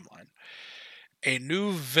the timeline. A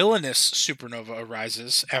new villainous Supernova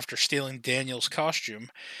arises after stealing Daniel's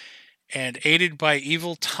costume, and aided by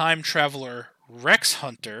evil time traveler Rex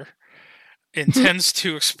Hunter, intends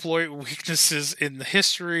to exploit weaknesses in the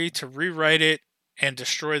history to rewrite it and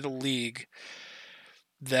destroy the League.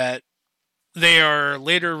 That they are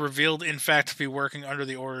later revealed, in fact, to be working under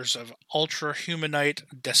the orders of Ultra Humanite,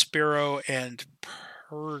 Despero, and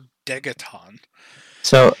Perdegaton.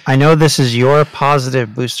 So I know this is your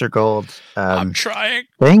positive Booster Gold I'm trying.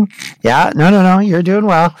 thing. Yeah, no, you're doing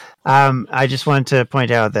well. I just wanted to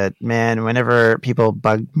point out that, man, whenever people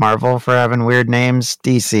bug Marvel for having weird names,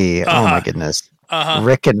 DC, oh my goodness.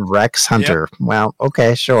 Rick and Rex Hunter. Yep. Well,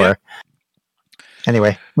 okay, sure. Yep.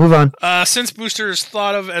 Anyway, move on. Since Booster is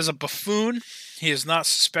thought of as a buffoon, he is not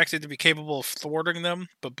suspected to be capable of thwarting them,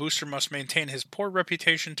 but Booster must maintain his poor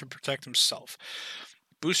reputation to protect himself.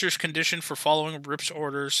 Booster's condition for following Rip's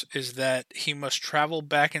orders is that he must travel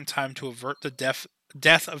back in time to avert the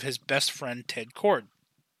death of his best friend, Ted Kord.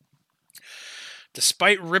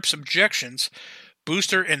 Despite Rip's objections,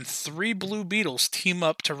 Booster and 3 Blue Beetles team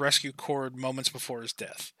up to rescue Kord moments before his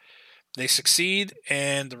death. They succeed,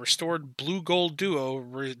 and the restored Blue-Gold duo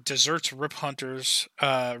deserts Rip Hunter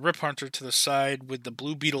to the side with the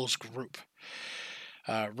Blue Beetles group.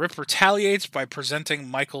 Rip retaliates by presenting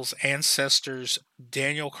Michael's ancestors,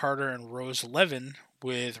 Daniel Carter and Rose Levin,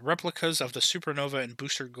 with replicas of the Supernova and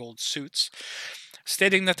Booster Gold suits,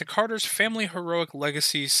 stating that the Carters' family heroic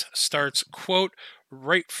legacies starts, quote,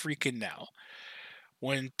 right freaking now.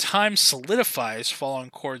 When time solidifies following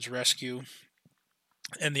Kord's rescue,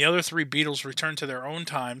 and the other 3 Beetles return to their own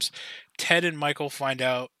times, Ted and Michael find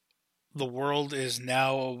out the world is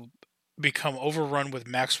now become overrun with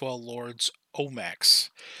Maxwell Lord's Omax.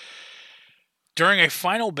 During a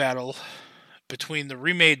final battle between the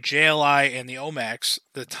remade JLI and the Omax,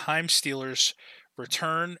 the Time Stealers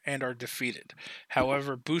return and are defeated.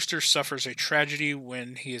 However, Booster suffers a tragedy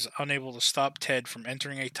when he is unable to stop Ted from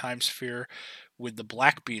entering a time sphere with the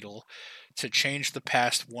Black Beetle to change the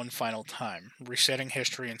past one final time, resetting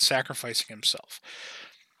history and sacrificing himself.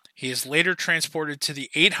 He is later transported to the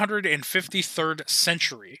 853rd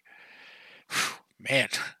century. Man.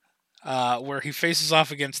 Where he faces off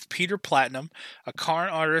against Peter Platinum, a con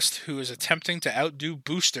artist who is attempting to outdo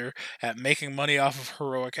Booster at making money off of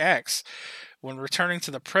heroic acts. When returning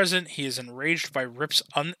to the present, he is enraged by Rip's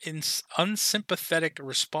unsympathetic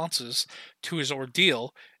responses to his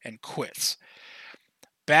ordeal and quits.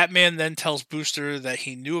 Batman then tells Booster that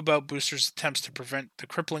he knew about Booster's attempts to prevent the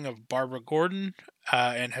crippling of Barbara Gordon,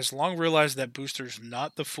 and has long realized that Booster's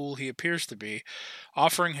not the fool he appears to be,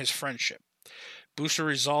 offering his friendship. Booster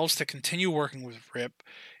resolves to continue working with Rip,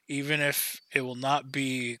 even if it will not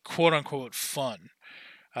be quote-unquote fun.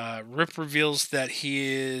 Rip reveals that he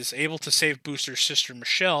is able to save Booster's sister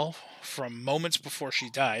Michelle from moments before she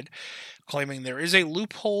died, claiming there is a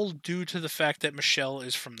loophole due to the fact that Michelle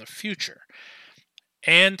is from the future.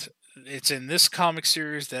 And it's in this comic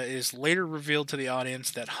series that is later revealed to the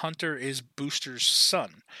audience that Hunter is Booster's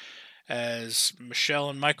son. As Michelle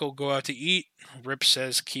and Michael go out to eat, Rip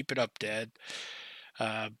says, "Keep it up, Dad."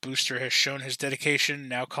 Booster has shown his dedication,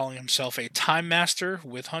 now calling himself a Time Master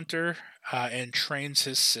with Hunter, and trains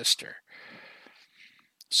his sister.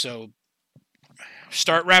 So,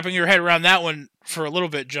 start wrapping your head around that one for a little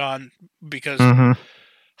bit, John, because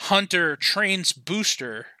Hunter trains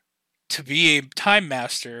Booster to be a Time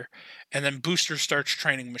Master, and then Booster starts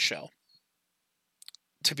training Michelle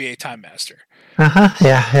to be a Time Master.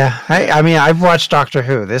 Yeah. I mean, I've watched Doctor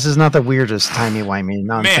Who. This is not the weirdest timey-wimey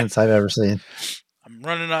nonsense I've ever seen. I'm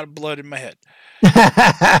running out of blood in my head.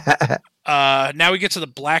 Now we get to the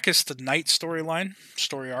Blackest Night story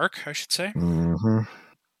arc, I should say. In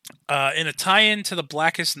a tie-in to the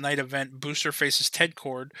Blackest Night event, Booster faces Ted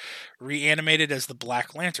Kord, reanimated as the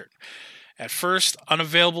Black Lantern. At first,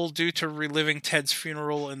 unavailable due to reliving Ted's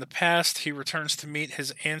funeral in the past, he returns to meet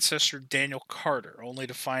his ancestor Daniel Carter, only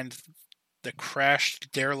to find the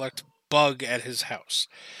crashed derelict Bug at his house.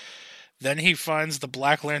 Then he finds the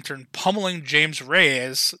Black Lantern pummeling James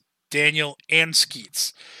Reyes, Daniel, and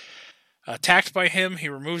Skeets. Attacked by him, he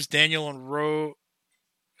removes Daniel and Rose.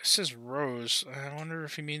 It says Rose. I wonder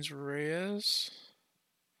if he means Reyes?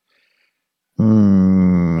 I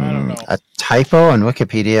don't know. A typo on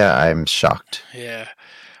Wikipedia? I'm shocked. Yeah.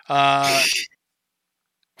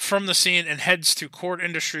 From the scene and heads to Kord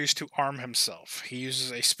Industries to arm himself. He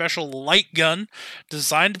uses a special light gun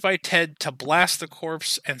designed by Ted to blast the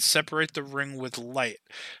corpse and separate the ring with light,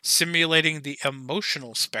 simulating the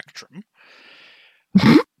emotional spectrum.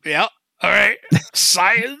 Yeah, alright.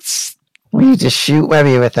 Science. We need to shoot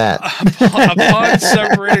Webby with that. Upon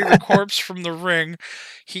separating the corpse from the ring,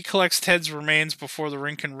 he collects Ted's remains before the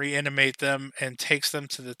ring can reanimate them and takes them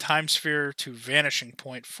to the Time Sphere to Vanishing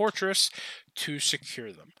Point Fortress to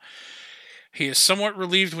secure them. He is somewhat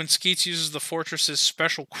relieved when Skeets uses the Fortress's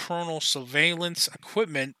special chronal surveillance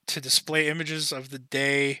equipment to display images of the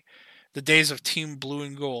days of Team Blue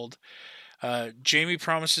and Gold. Jamie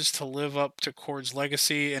promises to live up to Cord's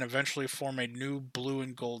legacy and eventually form a new Blue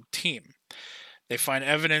and Gold team. They find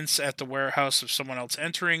evidence at the warehouse of someone else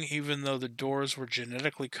entering, even though the doors were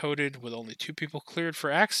genetically coded with only 2 people cleared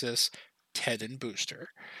for access, Ted and Booster.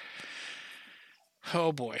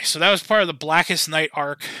 Oh boy. So that was part of the Blackest Night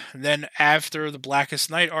arc. And then after the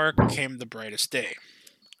Blackest Night arc came the Brightest Day.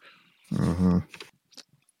 Mm-hmm.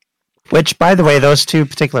 Which, by the way, those 2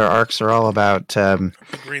 particular arcs are all about the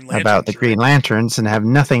Green Lanterns and have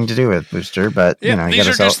nothing to do with Booster. But yeah, you know,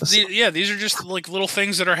 these are just like little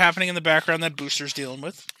things that are happening in the background that Booster's dealing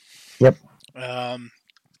with. Yep.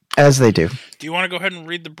 As they do. Do you want to go ahead and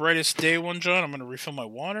read the Brightest Day one, John? I'm going to refill my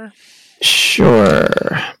water. Sure.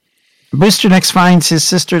 Booster next finds his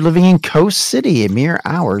sister living in Coast City mere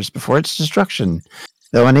hours before its destruction.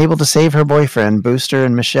 Though unable to save her boyfriend, Booster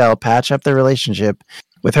and Michelle patch up their relationship,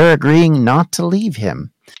 with her agreeing not to leave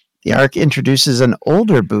him. The arc introduces an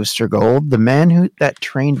older Booster Gold, the man that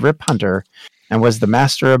trained Rip Hunter and was the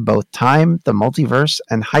master of both time, the multiverse,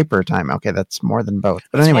 and hyper time. Okay, that's more than both.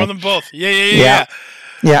 But anyway, more than both. Yeah.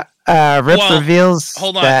 Rip reveals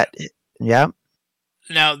that. Yeah.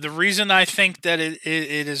 Now, the reason I think that it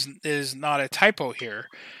is not a typo here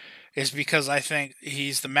is because I think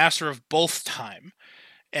he's the master of both time,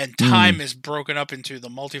 and time is broken up into the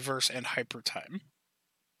multiverse and hyper time.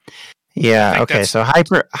 Yeah, okay, so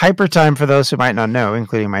hyper time, for those who might not know,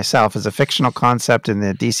 including myself, is a fictional concept in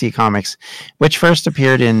the DC Comics, which first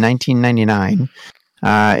appeared in 1999.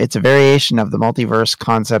 It's a variation of the multiverse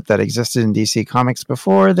concept that existed in DC Comics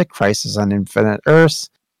before the Crisis on Infinite Earths.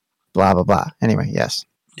 Blah, blah, blah. Anyway, yes.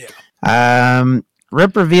 Yeah.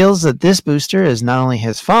 Rip reveals that this Booster is not only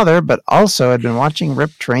his father, but also had been watching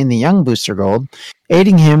Rip train the young Booster Gold,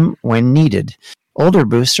 aiding him when needed. Older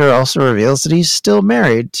Booster also reveals that he's still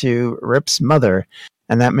married to Rip's mother,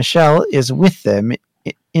 and that Michelle is with them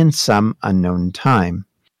in some unknown time.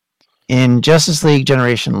 In Justice League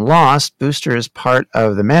Generation Lost, Booster is part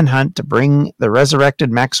of the manhunt to bring the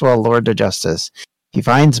resurrected Maxwell Lord to justice. He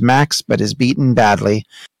finds Max, but is beaten badly.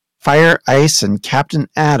 Fire, Ice, and Captain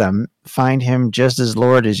Atom find him just as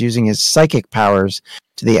Lord is using his psychic powers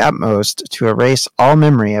to the utmost to erase all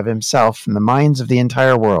memory of himself from the minds of the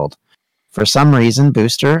entire world. For some reason,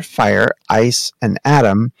 Booster, Fire, Ice, and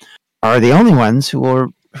Atom are the only ones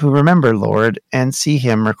who remember Lord and see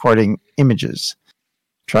him recording images.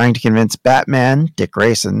 Trying to convince Batman, Dick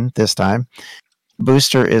Grayson this time,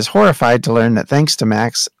 Booster is horrified to learn that thanks to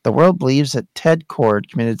Max, the world believes that Ted Cord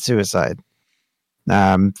committed suicide.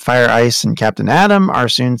 Fire, Ice, and Captain Atom are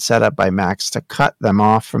soon set up by Max to cut them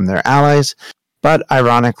off from their allies, but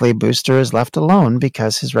ironically, Booster is left alone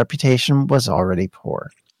because his reputation was already poor.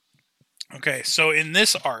 Okay, so in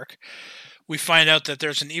this arc, we find out that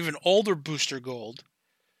there's an even older Booster Gold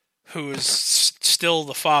who is still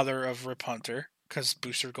the father of Rip Hunter, because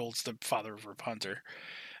Booster Gold's the father of Rip Hunter.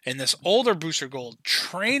 And this older Booster Gold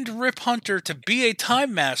trained Rip Hunter to be a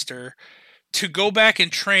Time Master to go back and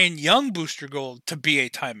train young Booster Gold to be a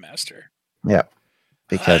Time Master. Yeah,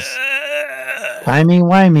 because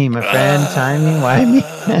timey-wimey, my friend, timey-wimey.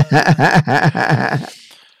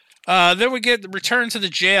 Then we get the return to the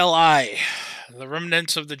JLI. The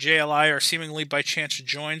remnants of the JLI are seemingly by chance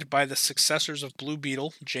joined by the successors of Blue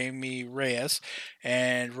Beetle, Jamie Reyes,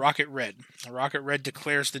 and Rocket Red. Rocket Red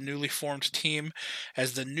declares the newly formed team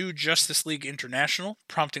as the new Justice League International,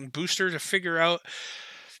 prompting Booster to figure out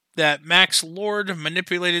that Max Lord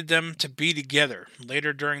manipulated them to be together.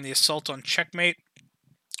 Later during the assault on Checkmate,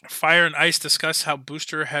 Fire and Ice discuss how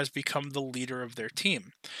Booster has become the leader of their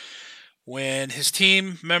team. When his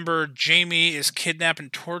team member Jamie is kidnapped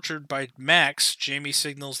and tortured by Max, Jamie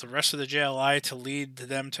signals the rest of the JLI to lead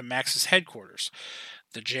them to Max's headquarters.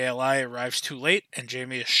 The JLI arrives too late, and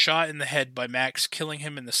Jamie is shot in the head by Max, killing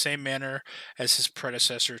him in the same manner as his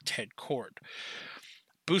predecessor, Ted Cord.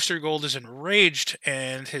 Booster Gold is enraged,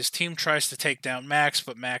 and his team tries to take down Max,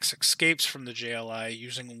 but Max escapes from the JLI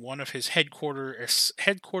using one of his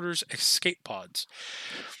headquarters escape pods.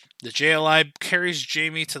 The JLI carries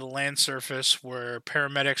Jamie to the land surface, where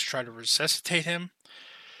paramedics try to resuscitate him.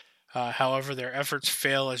 However, their efforts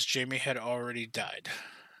fail as Jamie had already died.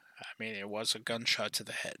 I mean, it was a gunshot to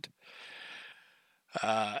the head.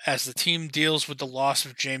 As the team deals with the loss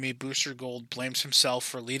of Jamie, Booster Gold blames himself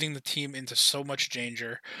for leading the team into so much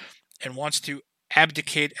danger and wants to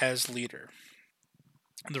abdicate as leader.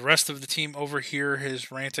 The rest of the team overhear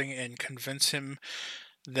his ranting and convince him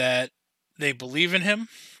that they believe in him.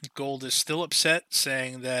 Gold is still upset,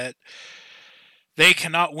 saying that They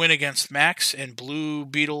cannot win against Max, and Blue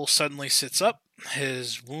Beetle suddenly sits up,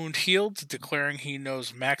 his wound healed, declaring he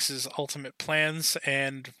knows Max's ultimate plans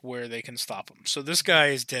and where they can stop him. So this guy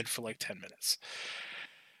is dead for like 10 minutes.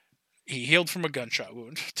 He healed from a gunshot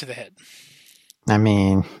wound to the head. I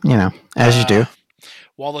mean, as you do.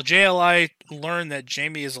 While the JLI learn that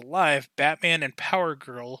Jamie is alive, Batman and Power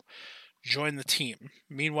Girl join the team.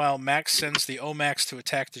 Meanwhile, Max sends the OMACs to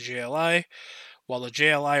attack the JLI. While the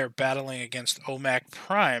JLI are battling against OMAC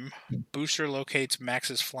Prime, Booster locates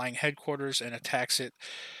Max's flying headquarters and attacks it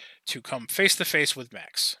to come face-to-face with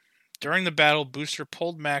Max. During the battle, Booster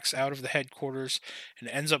pulled Max out of the headquarters and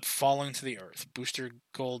ends up falling to the earth. Booster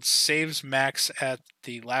Gold saves Max at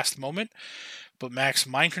the last moment, but Max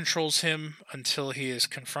mind controls him until he is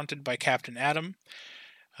confronted by Captain Atom.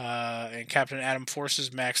 And Captain Atom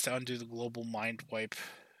forces Max to undo the global mind wipe.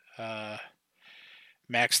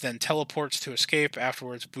 Max then teleports to escape.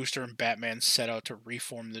 Afterwards, Booster and Batman set out to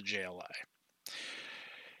reform the JLI.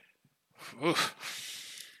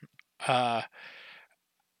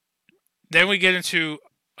 Then we get into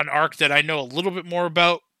an arc that I know a little bit more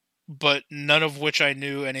about, but none of which I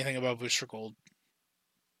knew anything about Booster Gold.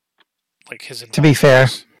 Like his To be fair,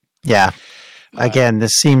 yeah. Again,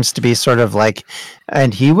 this seems to be sort of like,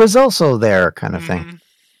 and he was also there kind of thing.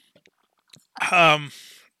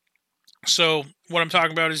 So what I'm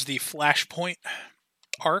talking about is the Flashpoint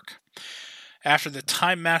arc. After the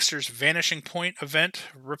Time Master's Vanishing Point event,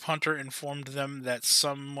 Rip Hunter informed them that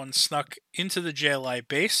someone snuck into the JLI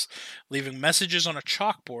base, leaving messages on a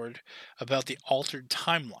chalkboard about the altered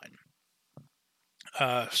timeline.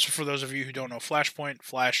 So for those of you who don't know Flashpoint,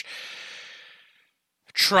 Flash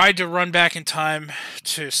tried to run back in time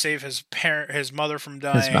to save his mother from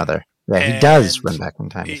dying. His mother. Yeah, he does run back in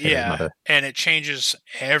time to save his mother. And it changes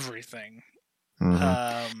everything.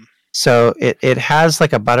 Mm-hmm. So it has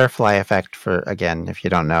like a butterfly effect for, again, if you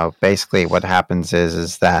don't know, basically what happens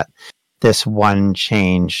is that this one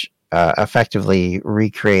change effectively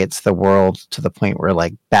recreates the world to the point where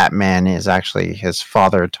like Batman is actually his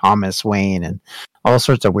father, Thomas Wayne, and all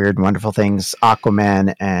sorts of weird, wonderful things.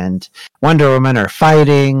 Aquaman and Wonder Woman are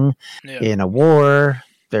fighting in a war.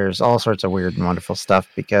 There's all sorts of weird and wonderful stuff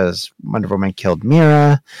because Wonder Woman killed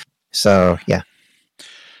Mira. So, yeah.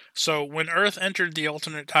 So, when Earth entered the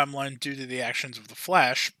alternate timeline due to the actions of the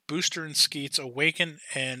Flash, Booster and Skeets awaken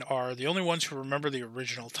and are the only ones who remember the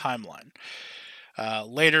original timeline.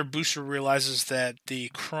 Later, Booster realizes that the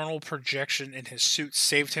chronal projection in his suit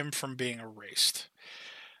saved him from being erased.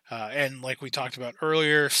 And like we talked about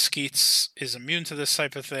earlier, Skeets is immune to this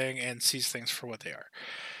type of thing and sees things for what they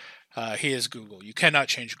are. He is Google. You cannot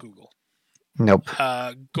change Google. Nope.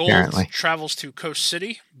 Gold Apparently travels to Coast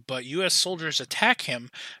City, but U.S. soldiers attack him,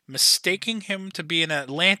 mistaking him to be an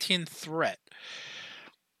Atlantean threat.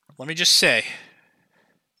 Let me just say,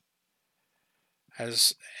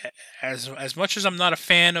 as much as I'm not a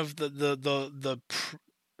fan of the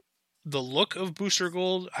look of Booster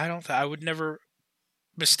Gold, I would never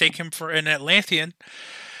mistake him for an Atlantean.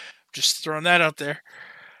 Just throwing that out there.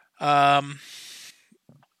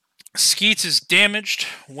 Skeets is damaged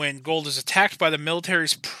when Gold is attacked by the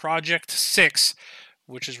military's Project 6,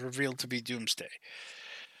 which is revealed to be Doomsday.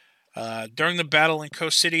 During the battle in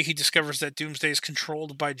Coast City, he discovers that Doomsday is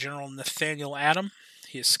controlled by General Nathaniel Atom.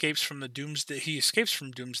 He escapes from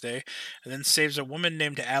Doomsday and then saves a woman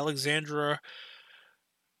named Alexandra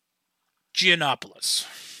Giannopoulos.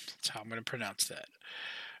 That's how I'm going to pronounce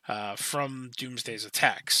that. From Doomsday's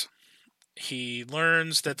attacks. He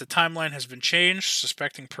learns that the timeline has been changed,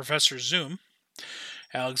 suspecting Professor Zoom.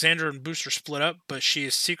 Alexandra and Booster split up, but she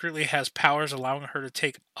secretly has powers allowing her to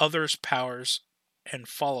take others' powers and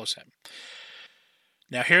follows him.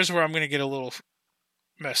 Now here's where I'm going to get a little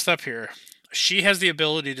messed up here. She has the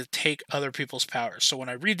ability to take other people's powers. So when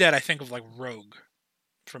I read that, I think of like Rogue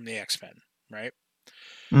from the X-Men, right?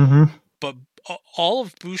 Mm-hmm. But all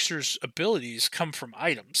of Booster's abilities come from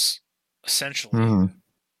items, essentially. Mm-hmm.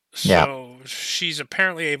 So she's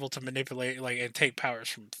apparently able to manipulate and take powers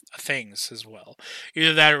from things as well.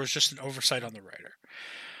 Either that or it was just an oversight on the writer.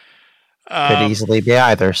 Could easily be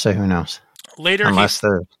either, so who knows? Later, unless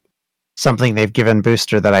there's something they've given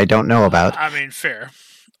Booster that I don't know about. I mean, fair.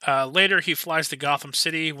 Later, he flies to Gotham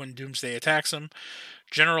City when Doomsday attacks him.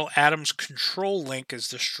 General Atom's control link is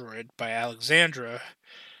destroyed by Alexandra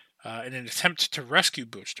in an attempt to rescue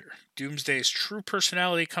Booster. Doomsday's true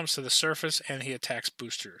personality comes to the surface, and he attacks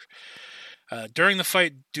Booster. During the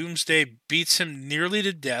fight, Doomsday beats him nearly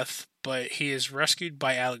to death, but he is rescued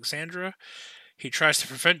by Alexandra. He tries to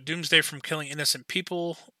prevent Doomsday from killing innocent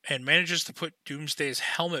people and manages to put Doomsday's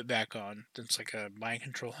helmet back on. It's like a mind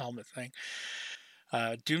control helmet thing.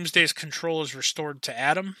 Doomsday's control is restored to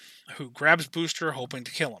Adam, who grabs Booster, hoping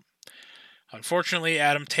to kill him. Unfortunately,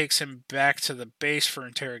 Adam takes him back to the base for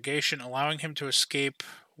interrogation, allowing him to escape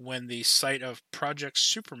when the sight of Project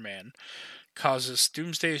Superman causes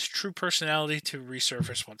Doomsday's true personality to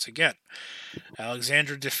resurface once again.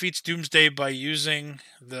 Alexandra defeats Doomsday by using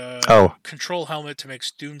the control helmet to make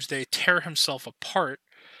Doomsday tear himself apart.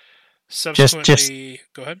 Subsequently,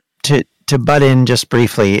 go ahead. To butt in just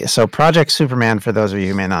briefly, so Project Superman, for those of you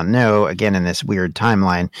who may not know, again in this weird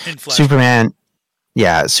timeline,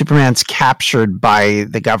 Superman's captured by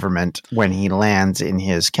the government when he lands in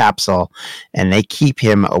his capsule, and they keep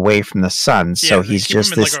him away from the sun. So he's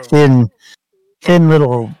just this thin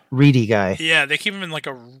little reedy guy. Yeah, they keep him in like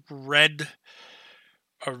a red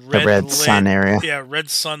sun area. Yeah, red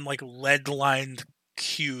sun, like lead-lined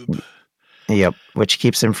cube. Yep, which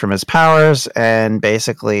keeps him from his powers, and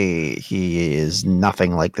basically he is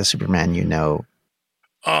nothing like the Superman you know.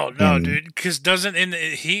 Oh no, dude! Because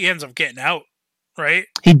he ends up getting out. Right?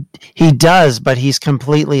 He does, but he's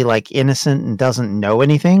completely like innocent and doesn't know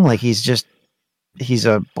anything. Like he's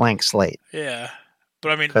a blank slate. Yeah,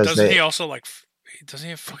 but I mean, doesn't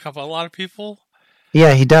he fuck up a lot of people?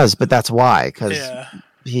 Yeah, he does, but that's why, because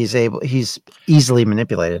he's easily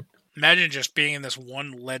manipulated. Imagine just being in this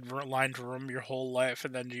one lead-lined room your whole life,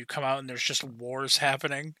 and then you come out and there's just wars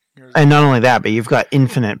happening. And not only that, but you've got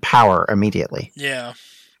infinite power immediately. Yeah.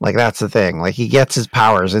 Like, that's the thing. Like, he gets his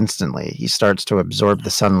powers instantly. He starts to absorb the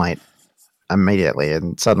sunlight immediately,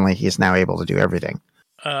 and suddenly he's now able to do everything.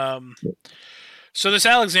 So this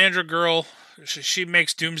Alexandra girl, she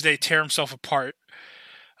makes Doomsday tear himself apart,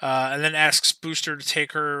 and then asks Booster to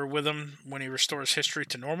take her with him when he restores history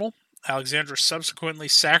to normal. Alexandra subsequently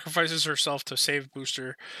sacrifices herself to save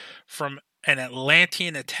Booster from an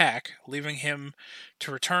Atlantean attack, leaving him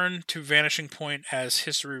to return to Vanishing Point as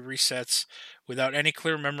history resets without any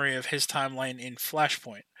clear memory of his timeline in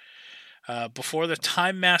Flashpoint. Before the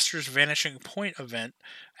Time Master's Vanishing Point event,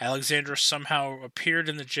 Alexandra somehow appeared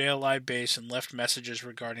in the JLI base and left messages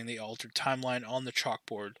regarding the altered timeline on the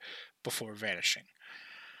chalkboard before vanishing.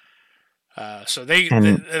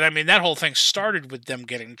 That whole thing started with them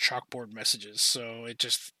getting chalkboard messages, so it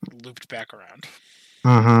just looped back around.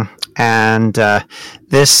 Mm-hmm. And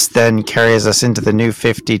this then carries us into the New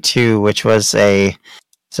 52, which was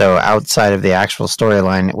so outside of the actual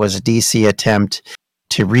storyline, it was a DC attempt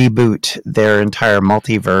to reboot their entire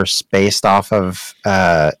multiverse based off of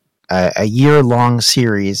a year-long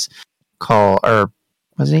series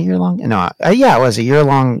was it a year-long? No, it was a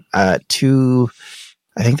year-long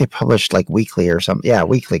I think they published like weekly or something. Yeah,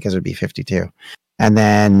 weekly, because it would be 52. And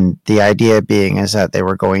then the idea being is that they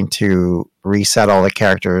were going to reset all the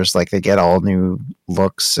characters, like they get all new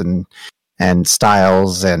looks and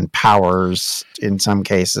styles and powers in some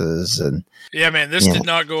cases. And yeah, man, this did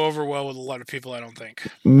not go over well with a lot of people, I don't think.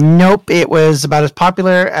 Nope, it was about as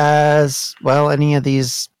popular as, well, any of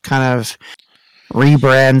these kind of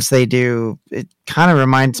rebrands they do. It kind of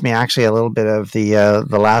reminds me actually a little bit of the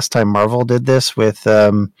last time Marvel did this with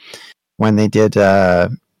when they did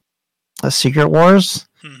Secret Wars,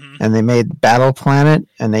 and they made Battle Planet,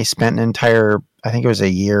 and they spent an entire, I think it was a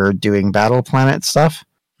year doing Battle Planet stuff.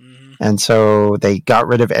 And so they got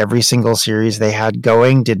rid of every single series they had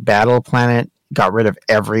going, did Battle Planet, got rid of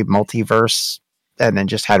every multiverse, and then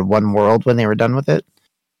just had one world when they were done with it.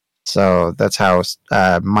 So that's how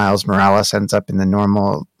Miles Morales ends up in the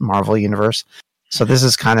normal Marvel universe. So this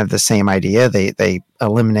is kind of the same idea. They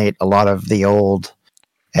eliminate a lot of the old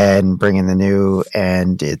and bring in the new,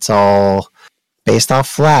 and it's all based off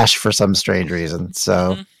Flash for some strange reason.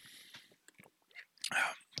 So,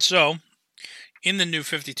 So in the New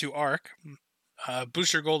 52 arc,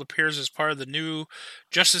 Booster Gold appears as part of the new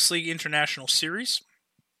Justice League International series.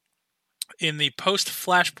 In the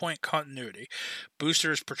post-Flashpoint continuity,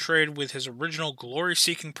 Booster is portrayed with his original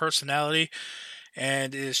glory-seeking personality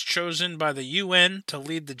and is chosen by the UN to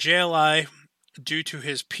lead the JLI due to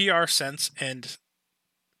his PR sense and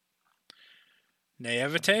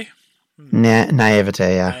naivete.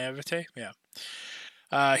 Naivete, yeah. Naivete, yeah.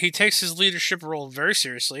 He takes his leadership role very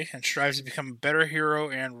seriously and strives to become a better hero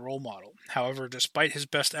and role model. However, despite his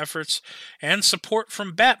best efforts and support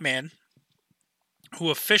from Batman, who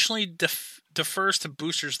officially defers to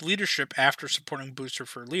Booster's leadership after supporting Booster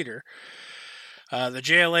for leader, the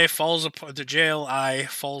JLI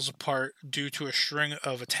falls apart due to a string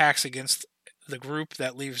of attacks against the group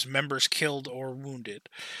that leaves members killed or wounded.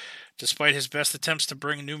 Despite his best attempts to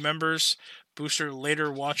bring new members, Booster later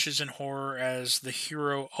watches in horror as the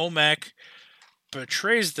hero Omek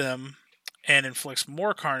betrays them and inflicts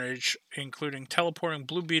more carnage, including teleporting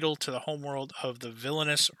Blue Beetle to the homeworld of the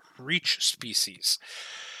villainous Reach species.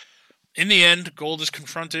 In the end, Gold is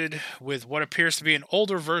confronted with what appears to be an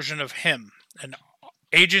older version of him, an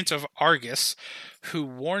agent of Argus, who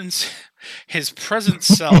warns his present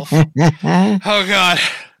self. Oh, God.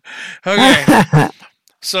 Okay.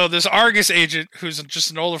 So this Argus agent, who's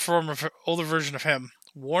just an older version of him,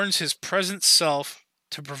 warns his present self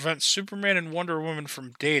to prevent Superman and Wonder Woman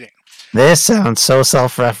from dating. This sounds so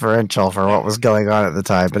self-referential for what was going on at the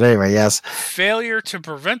time. But anyway, yes. Failure to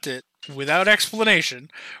prevent it, without explanation,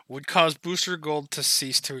 would cause Booster Gold to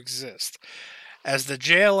cease to exist. As the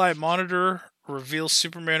JLI monitor reveals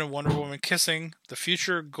Superman and Wonder Woman kissing, the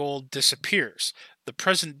future Gold disappears. The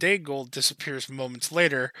present-day Gold disappears moments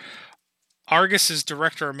later. Argus's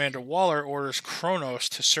director Amanda Waller orders Kronos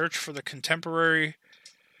to search for the contemporary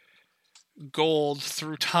Gold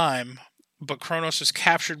through time, but Kronos is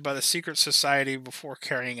captured by the secret society before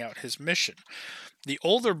carrying out his mission. The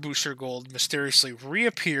older Booster Gold mysteriously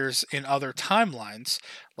reappears in other timelines,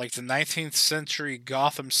 like the 19th century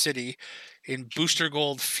Gotham City in Booster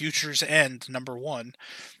Gold Future's End #1.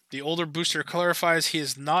 The older Booster clarifies he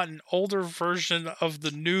is not an older version of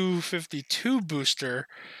the new 52 Booster,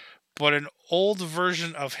 but an old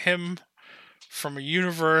version of him from a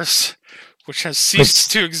universe which has ceased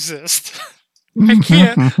to exist. I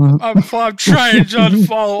can't. I'm trying, John, to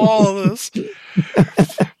follow all of this.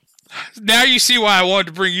 Now you see why I wanted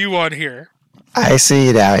to bring you on here. I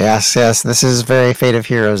see now. Yes. This is very Fate of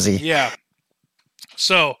Heroes-y. Yeah.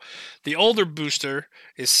 So, the older Booster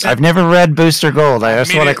is sent... I've never read Booster Gold. I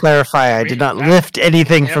just want to clarify. I did not lift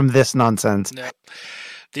anything from this nonsense. Yep.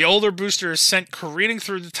 The older Booster is sent careening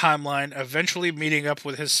through the timeline, eventually meeting up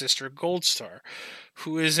with his sister Goldstar,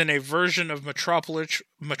 who is in a version of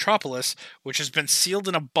Metropolis, which has been sealed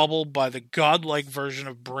in a bubble by the godlike version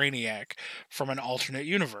of Brainiac from an alternate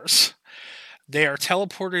universe. They are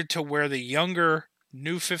teleported to where the younger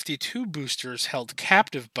New 52 Booster is held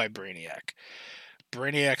captive by Brainiac.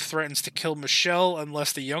 Brainiac threatens to kill Michelle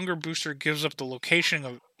unless the younger Booster gives up the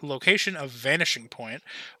location of Vanishing Point,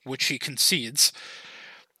 which he concedes.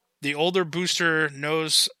 The older Booster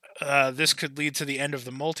knows this could lead to the end of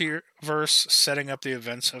the multiverse, setting up the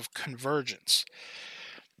events of Convergence.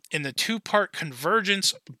 In the two-part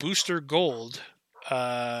Convergence Booster Gold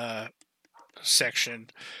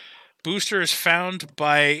section, Booster is found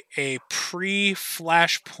by a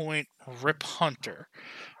pre-Flashpoint Rip Hunter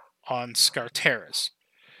on Skartaris,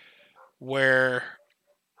 where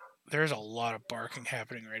there's a lot of barking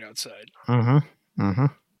happening right outside.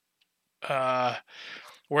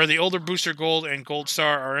 Where the older Booster Gold and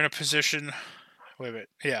Goldstar are in a position...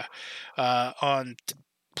 on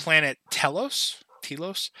planet Telos,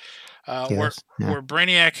 where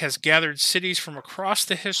Brainiac has gathered cities from across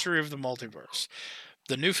the history of the multiverse.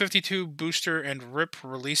 The New 52 Booster and Rip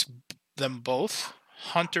release them both.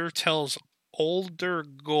 Hunter tells older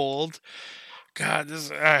Gold... God, this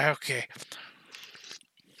is... okay.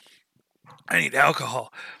 I need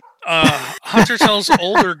alcohol. Hunter tells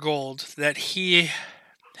older Gold that he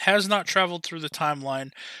has not traveled through the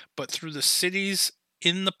timeline, but through the cities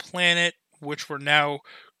in the planet, which were now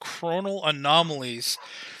chronal anomalies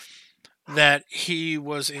that he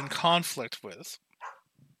was in conflict with.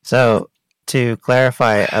 So, to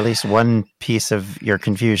clarify at least one piece of your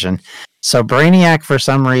confusion, so Brainiac, for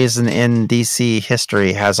some reason in DC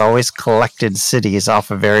history, has always collected cities off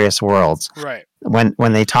of various worlds. Right.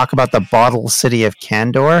 When they talk about the bottle city of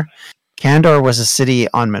Kandor, Kandor was a city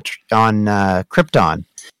on Krypton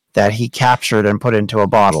that he captured and put into a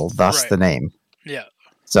bottle, thus the name. Yeah.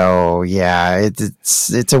 So, yeah,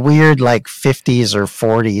 it's a weird, 50s or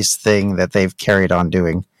 40s thing that they've carried on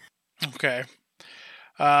doing. Okay.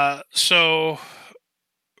 So,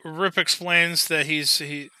 Rip explains that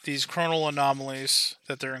these chronal anomalies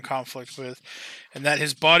that they're in conflict with, and that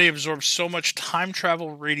his body absorbs so much time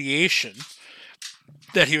travel radiation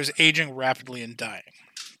that he was aging rapidly and dying.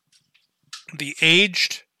 The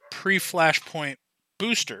aged pre-Flashpoint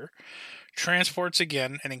Booster transports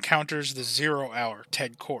again and encounters the 0 Hour,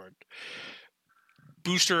 Ted Kord.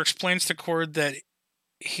 Booster explains to Kord that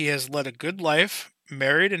he has led a good life,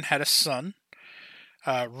 married and had a son.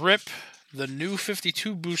 Rip, the New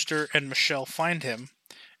 52 Booster, and Michelle find him,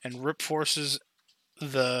 and Rip forces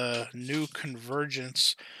the new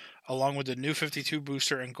Convergence along with the New 52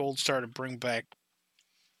 Booster and Goldstar to bring back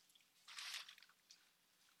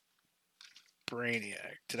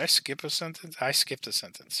Brainiac. Did I skip a sentence? I skipped a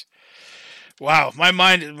sentence. Wow, my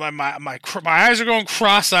mind, my eyes are going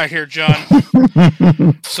cross-eyed here, John.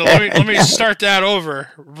 So let me start that over.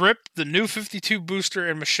 Rip, the new 52 booster,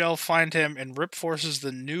 and Michelle find him, and Rip forces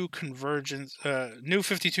the new new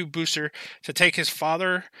 52 booster to take his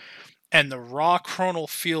father and the raw chronal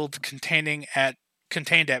field contained at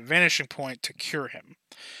Vanishing Point to cure him.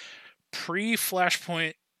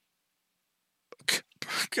 Pre-Flashpoint.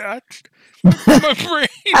 God, my brain.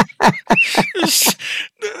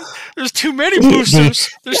 There's too many boosters.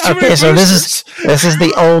 There's too many boosters. So this is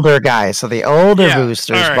the older guy. So the older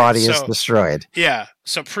booster's right, body is destroyed. Yeah.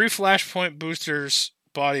 So pre-Flashpoint booster's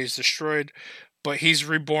body is destroyed, but he's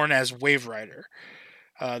reborn as Wave Rider,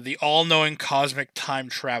 the all-knowing cosmic time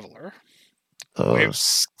traveler. Oh,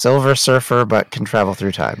 Silver Surfer, but can travel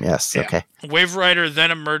through time. Yes. Yeah. Okay. Wave Rider then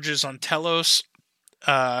emerges on Telos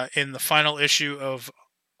in the final issue of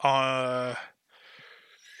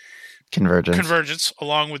Convergence,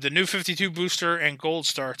 along with the new 52 booster and Gold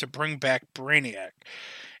Star to bring back Brainiac.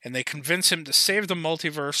 And they convince him to save the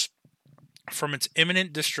multiverse from its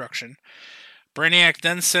imminent destruction. Brainiac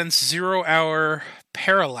then sends 0 Hour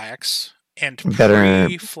Parallax and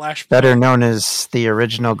pre-Flashpoint. Better known as the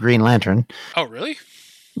original Green Lantern. Oh, really?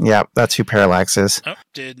 Yeah, that's who Parallax is. Oh,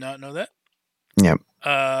 did not know that. Yep.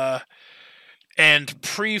 And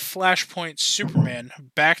pre-Flashpoint Superman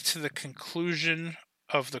back to the conclusion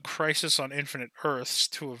of the Crisis on Infinite Earths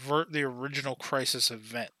to avert the original Crisis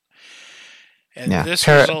event. And this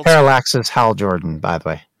results... Parallax is Hal Jordan, by the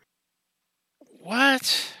way.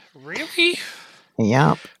 What? Really?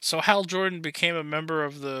 Yep. So Hal Jordan became a member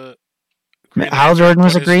of the... Hal Jordan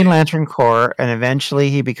was a Green Lantern Corps, and eventually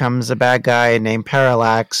he becomes a bad guy named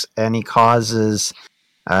Parallax, and he causes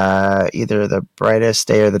either the Brightest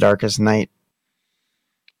Day or the Darkest Night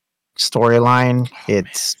storyline.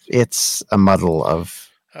 It's a muddle of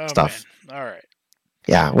stuff. Man. All right.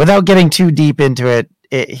 Yeah, without getting too deep into it,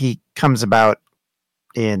 he comes about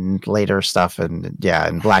in later stuff, and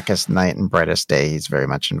in Blackest Night and Brightest Day, he's very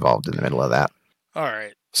much involved in the middle of that. All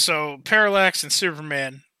right. So Parallax and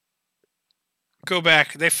Superman go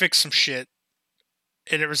back, they fix some shit,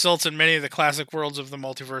 and it results in many of the classic worlds of the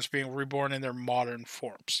multiverse being reborn in their modern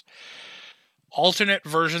forms. Alternate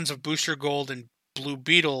versions of Booster Gold and Blue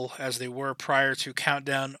Beetle, as they were prior to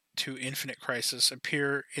Countdown to Infinite Crisis,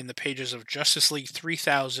 appear in the pages of Justice League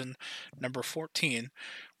 3000, number 14,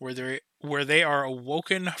 where they are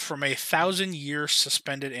awoken from a 1,000-year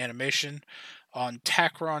suspended animation on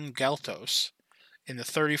Takron Galtos in the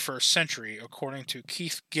 31st century, according to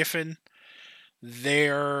Keith Giffen.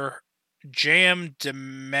 They're J.M.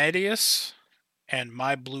 DeMatteis and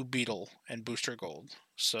My Blue Beetle and Booster Gold.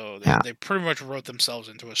 So they pretty much wrote themselves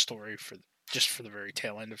into a story for the very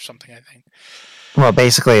tail end of something, I think. Well,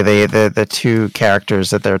 basically, the two characters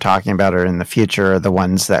that they're talking about are in the future are the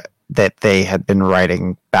ones that they had been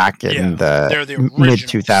writing back in the mid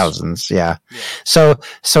 2000s. Yeah. So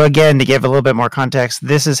again, to give a little bit more context,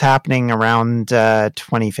 this is happening around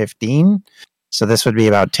 2015. So this would be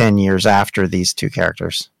about 10 years after these two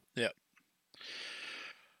characters. Yep.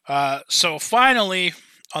 So finally,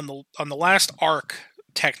 on the last arc,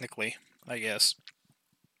 technically, I guess,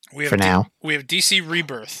 we have DC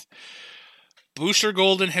Rebirth. Booster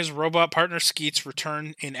Gold and his robot partner Skeets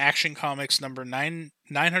return in Action Comics number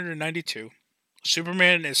 992.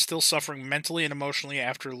 Superman is still suffering mentally and emotionally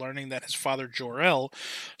after learning that his father Jor-El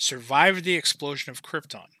survived the explosion of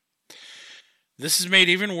Krypton. This is made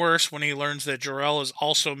even worse when he learns that Jor-El is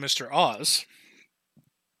also Mr. Oz.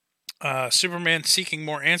 Superman, seeking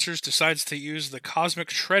more answers, decides to use the cosmic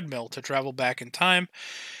treadmill to travel back in time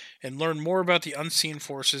and learn more about the unseen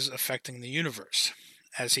forces affecting the universe.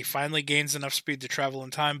 As he finally gains enough speed to travel in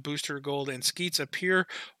time, Booster Gold and Skeets appear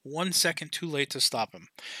 1 second too late to stop him,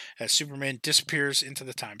 as Superman disappears into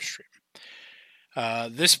the time stream.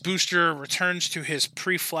 This booster returns to his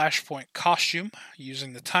pre-Flashpoint costume,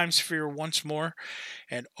 using the Time Sphere once more,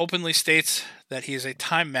 and openly states that he is a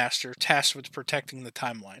Time Master tasked with protecting the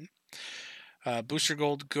timeline. Booster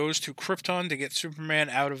Gold goes to Krypton to get Superman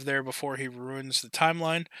out of there before he ruins the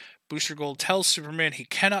timeline. Booster Gold tells Superman he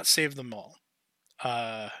cannot save them all.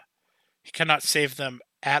 He cannot save them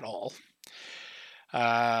at all.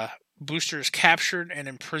 Booster is captured and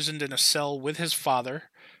imprisoned in a cell with his father,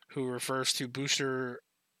 who refers to Booster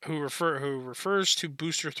throwing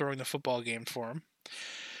the football game for him.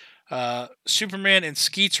 Superman and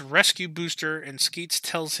Skeets rescue Booster, and Skeets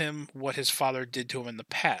tells him what his father did to him in the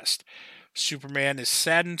past. Superman is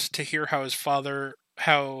saddened to hear how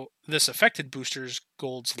this affected Booster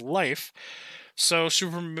Gold's life. So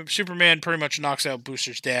Superman pretty much knocks out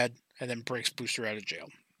Booster's dad and then breaks Booster out of jail.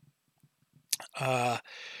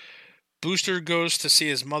 Booster goes to see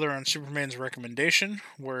his mother on Superman's recommendation,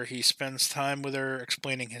 where he spends time with her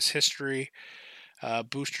explaining his history.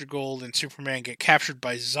 Booster Gold and Superman get captured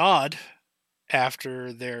by Zod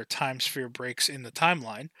after their time sphere breaks in the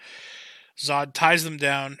timeline. Zod ties them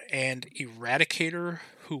down, and Eradicator,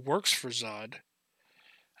 who works for Zod,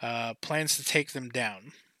 plans to take them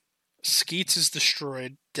down. Skeets is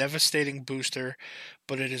destroyed, devastating Booster,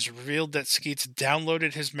 but it is revealed that Skeets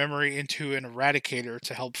downloaded his memory into an Eradicator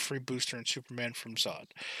to help free Booster and Superman from Zod.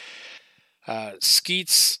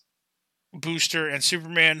 Skeets, Booster, and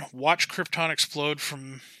Superman watch Krypton explode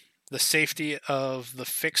from the safety of the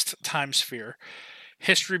fixed time sphere.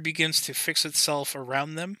 History begins to fix itself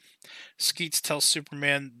around them. Skeets tells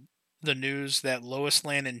Superman the news that Lois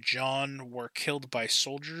Lane and John were killed by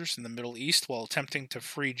soldiers in the Middle East while attempting to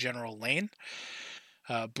free General Lane.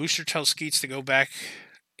 Booster tells Skeets to go back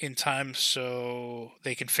in time so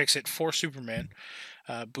they can fix it for Superman.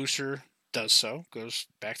 Booster does so, goes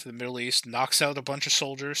back to the Middle East, knocks out a bunch of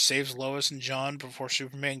soldiers, saves Lois and John before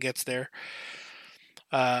Superman gets there.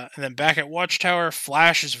 And then back at Watchtower,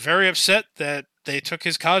 Flash is very upset that they took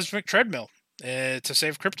his cosmic treadmill to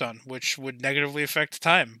save Krypton, which would negatively affect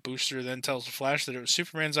time. Booster then tells the Flash that it was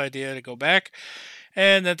Superman's idea to go back,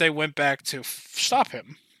 and that they went back to stop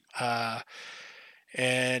him.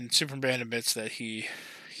 And Superman admits that he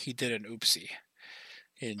did an oopsie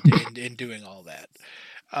in doing all that.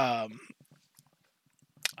 I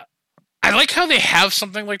like how they have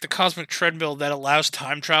something like the cosmic treadmill that allows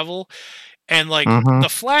time travel, and like the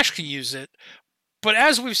Flash can use it. But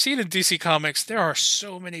as we've seen in DC Comics, there are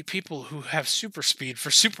so many people who have super speed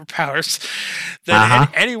for superpowers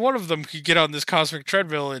that any one of them could get on this cosmic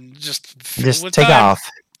treadmill and just take time off.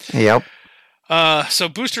 Yep. So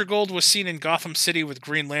Booster Gold was seen in Gotham City with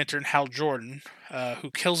Green Lantern Hal Jordan,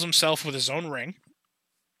 who kills himself with his own ring.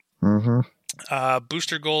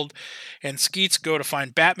 Booster Gold and Skeets go to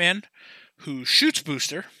find Batman, who shoots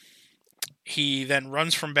Booster. He then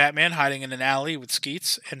runs from Batman, hiding in an alley with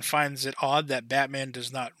Skeets, and finds it odd that Batman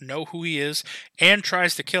does not know who he is and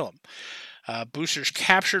tries to kill him. Booster's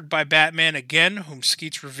captured by Batman again, whom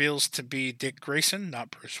Skeets reveals to be Dick Grayson, not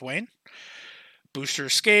Bruce Wayne. Booster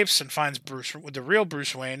escapes and finds the real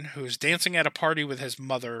Bruce Wayne, who is dancing at a party with his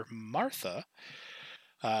mother, Martha.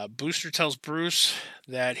 Booster tells Bruce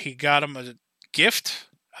that he got him a gift.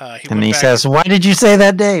 He says, "Why did you say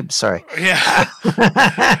that name?" Sorry. Yeah. We're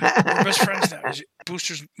best friends now.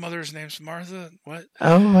 Booster's mother's name's Martha? What?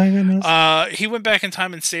 Oh my goodness. He went back in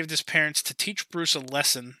time and saved his parents to teach Bruce a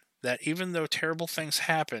lesson that even though terrible things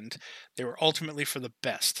happened, they were ultimately for the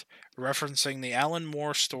best, referencing the Alan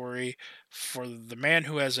Moore story for the man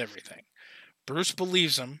who has everything. Bruce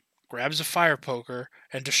believes him, grabs a fire poker,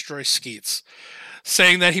 and destroys Skeets,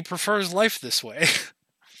 saying that he prefers life this way.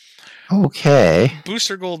 Okay.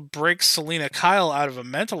 Booster Gold breaks Selina Kyle out of a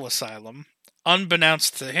mental asylum.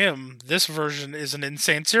 Unbeknownst to him, this version is an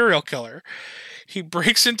insane serial killer. He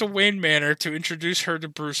breaks into Wayne Manor to introduce her to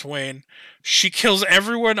Bruce Wayne. She kills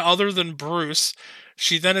everyone other than Bruce.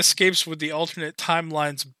 She then escapes with the alternate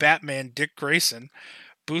timeline's Batman, Dick Grayson.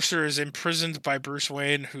 Booster is imprisoned by Bruce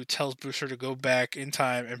Wayne, who tells Booster to go back in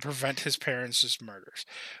time and prevent his parents' murders,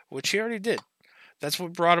 which he already did. That's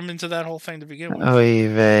what brought him into that whole thing to begin with. Oy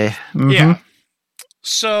vey. Yeah.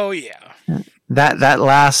 So, yeah. That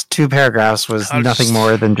last two paragraphs was nothing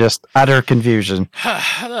more than just utter confusion.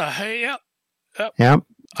 Yep.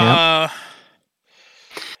 And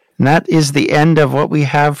that is the end of what we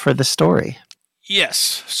have for the story.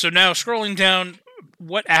 Yes. So now scrolling down,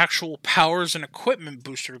 what actual powers and equipment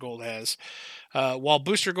Booster Gold has. While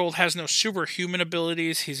Booster Gold has no superhuman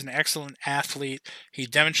abilities, he's an excellent athlete. He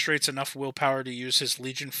demonstrates enough willpower to use his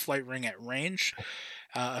Legion flight ring at range,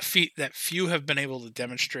 a feat that few have been able to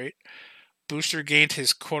demonstrate. Booster gained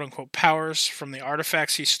his quote-unquote powers from the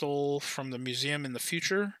artifacts he stole from the museum in the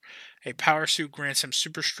future. A power suit grants him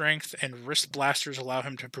super strength, and wrist blasters allow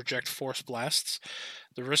him to project force blasts.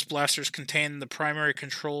 The wrist blasters contain the primary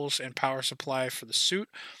controls and power supply for the suit,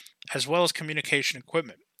 as well as communication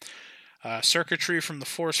equipment. Circuitry from the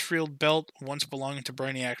force field belt, once belonging to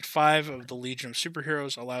Brainiac 5 of the Legion of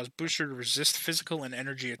Superheroes, allows Booster to resist physical and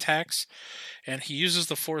energy attacks, and he uses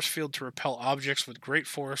the force field to repel objects with great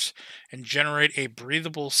force and generate a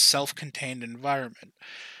breathable, self-contained environment.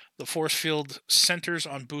 The force field centers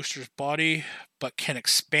on Booster's body, but can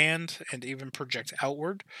expand and even project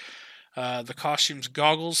outward. The costume's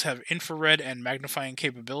goggles have infrared and magnifying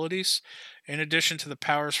capabilities. In addition to the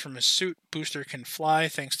powers from his suit, Booster can fly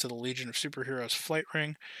thanks to the Legion of Superheroes flight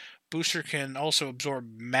ring. Booster can also absorb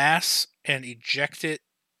mass and eject it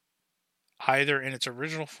either in its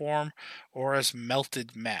original form or as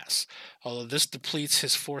melted mass, although this depletes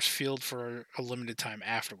his force field for a limited time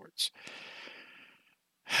afterwards.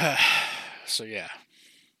 So yeah,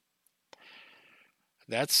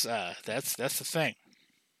 that's the thing.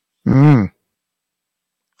 Mm.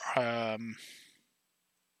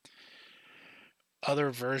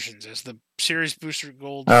 Other versions is the series booster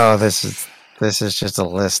gold. Oh, this is just a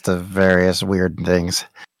list of various weird things.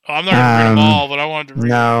 Oh, I'm not going to read them Um, all, but I wanted to read.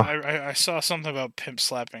 no. I saw something about pimp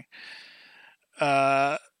slapping.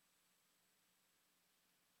 As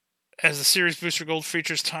the series Booster Gold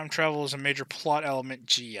features time travel as a major plot element,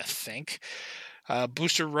 gee, I think.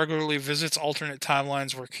 Booster regularly visits alternate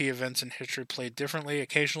timelines where key events in history played differently,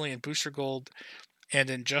 occasionally in Booster Gold and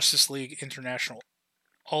in Justice League International.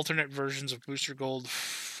 Alternate versions of Booster Gold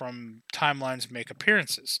from timelines make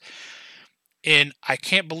appearances. In I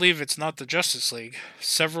Can't Believe It's Not the Justice League,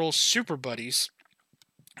 several super buddies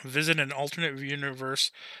visit an alternate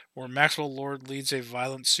universe where Maxwell Lord leads a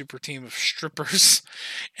violent super team of strippers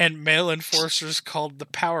and male enforcers called the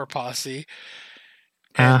Power Posse.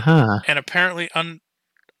 And apparently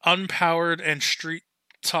unpowered and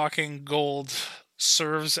street-talking Gold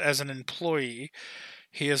serves as an employee.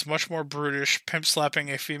 He is much more brutish,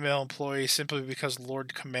 pimp-slapping a female employee simply because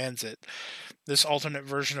Lord commands it. This alternate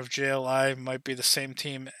version of JLI might be the same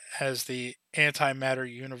team as the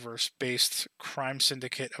Antimatter Universe-based Crime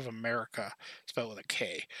Syndicate of America, spelled with a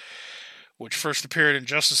K, which first appeared in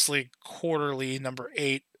Justice League Quarterly number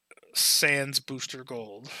 8, Sans Booster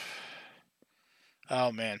Gold.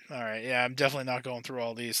 Oh, man. All right. Yeah, I'm definitely not going through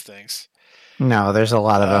all these things. No, there's a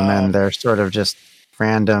lot of them, and they're sort of just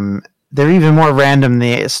random. They're even more random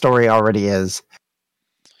than the story already is.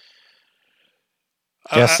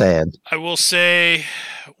 Just saying. I will say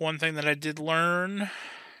one thing that I did learn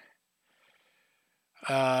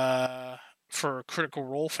for Critical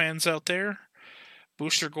Role fans out there.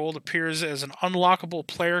 Booster Gold appears as an unlockable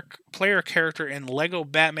player character in Lego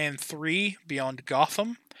Batman 3 Beyond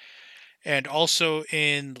Gotham, and also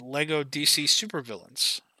in Lego DC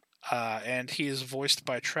Supervillains. And he is voiced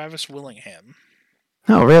by Travis Willingham.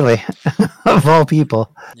 Oh, really? Of all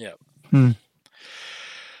people. Yep. Hmm.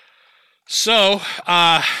 So,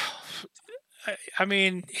 I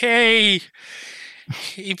mean, hey,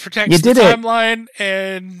 he protects the timeline,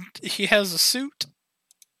 and he has a suit.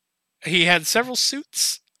 He had several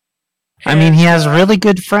suits. I mean, he has really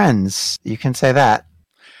good friends. You can say that.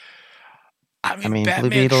 I mean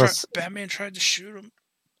Batman tried to shoot him.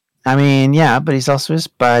 I mean, yeah, but he's also his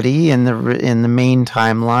buddy in the main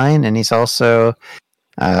timeline, and he's also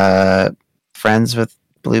friends with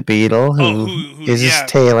Blue Beetle, who is his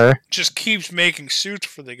tailor. Just keeps making suits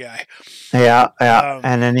for the guy. Yeah.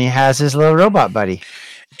 And then he has his little robot buddy.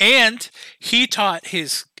 And he taught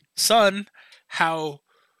his son how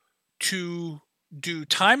to do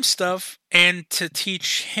time stuff and to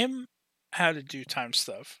teach him how to do time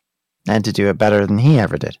stuff. And to do it better than he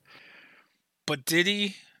ever did. But did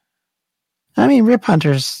he? I mean, Rip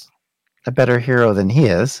Hunter's a better hero than he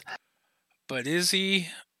is. But is he?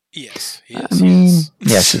 Yes, he is. I mean,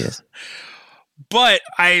 yes, he is. But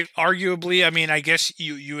I guess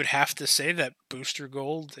you would have to say that Booster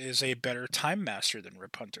Gold is a better time master than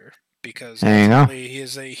Rip Hunter, because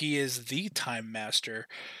he is the time master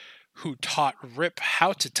who taught Rip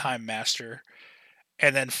how to time master,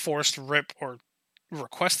 and then forced Rip or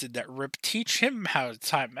requested that Rip teach him how to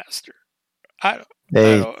time master. I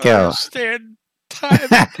don't understand time.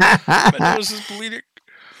 My nose is bleeding.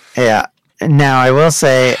 Yeah. Now, I will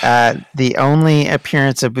say the only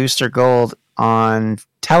appearance of Booster Gold on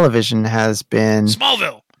television has been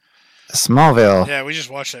Smallville. Yeah, we just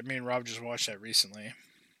watched that. Me and Rob just watched that recently.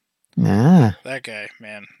 Yeah. That guy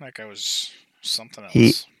was something else.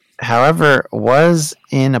 He, however, was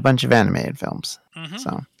in a bunch of animated films. Mm-hmm.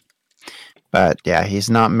 So, but yeah, he's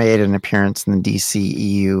not made an appearance in the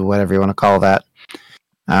DCEU, whatever you want to call that.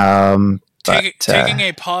 Taking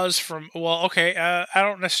a pause from... Well, okay, I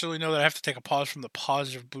don't necessarily know that I have to take a pause from the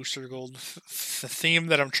positive Booster Gold the theme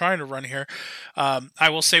that I'm trying to run here. I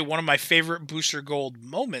will say one of my favorite Booster Gold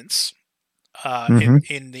moments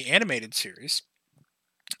in the animated series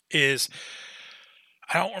is...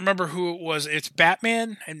 I don't remember who it was. It's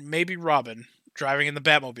Batman and maybe Robin driving in the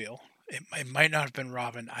Batmobile. It might not have been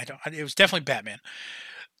Robin. It was definitely Batman.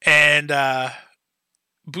 And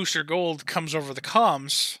Booster Gold comes over the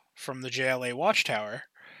comms from the JLA Watchtower.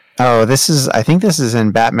 Oh, I think this is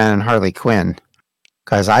in Batman and Harley Quinn.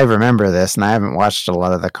 Because I remember this, and I haven't watched a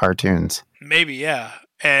lot of the cartoons. Maybe, yeah.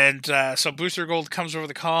 And so Booster Gold comes over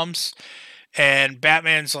the comms, and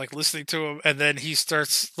Batman's like listening to him, and then he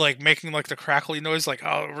starts like making like the crackly noise, like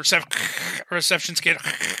oh, reception's getting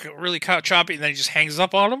really choppy, and then he just hangs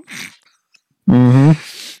up on him.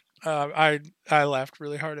 Mm-hmm. I laughed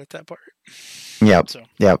really hard at that part. Yep. So.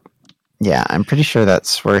 Yep. Yeah, I'm pretty sure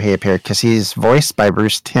that's where he appeared because he's voiced by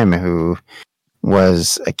Bruce Timm, who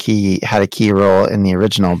had a key role in the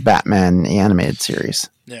original Batman animated series.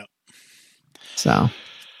 Yeah.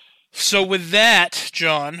 So with that,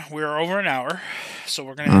 John, we're over an hour, so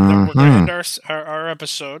we're gonna end our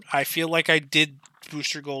episode. I feel like I did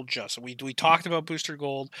Booster Gold justice. We talked about Booster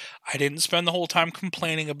Gold. I didn't spend the whole time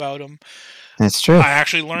complaining about him. It's true. I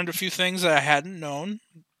actually learned a few things that I hadn't known.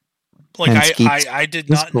 Like I did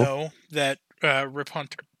not know that Rip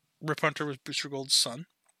Hunter was Booster Gold's son.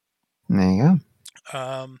 There you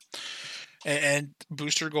go. And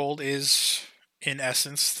Booster Gold is, in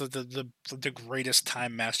essence, the greatest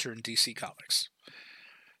time master in DC Comics.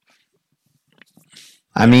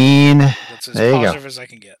 I mean, that's as positive as I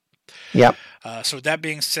can get. Yep. So with that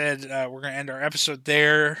being said, we're going to end our episode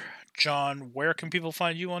there. John, where can people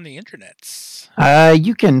find you on the internets?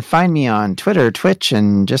 You can find me on Twitter, Twitch,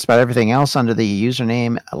 and just about everything else under the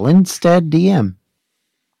username LindsteadDM.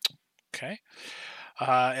 Okay.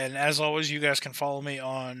 And as always, you guys can follow me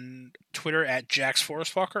on Twitter at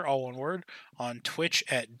JaxForestwalker, all one word, on Twitch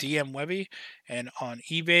at DMWebby, and on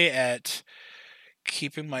eBay at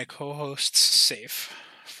Keeping My Co-Hosts Safe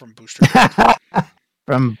from Booster Gold.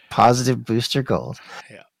 From Positive Booster Gold.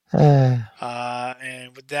 Yeah.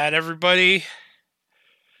 And with that, everybody,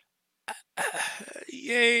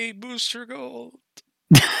 yay, Booster Gold.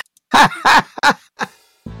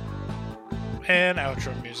 And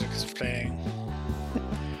outro music is playing.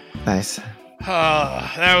 Nice.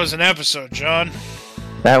 That was an episode, John.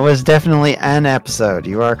 That was definitely an episode.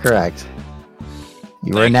 You are correct.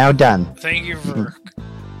 You are now done. Thank you for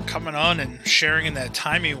coming on and sharing in that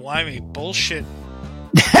timey-wimey bullshit.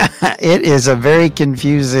 It is a very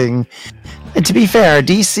confusing... And to be fair,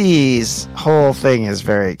 DC's whole thing is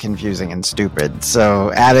very confusing and stupid.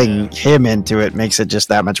 So adding him into it makes it just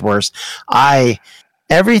that much worse.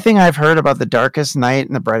 Everything I've heard about The Darkest Night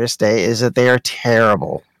and The Brightest Day is that they are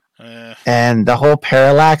terrible. And the whole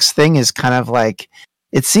Parallax thing is kind of like...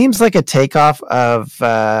 It seems like a takeoff of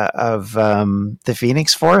the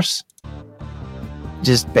Phoenix Force.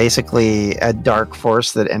 Just basically a dark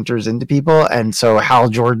force that enters into people, and so Hal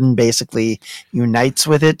Jordan basically unites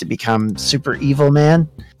with it to become super evil man.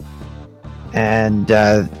 And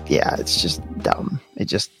it's just dumb.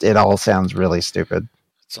 It all sounds really stupid.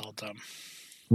 It's all dumb.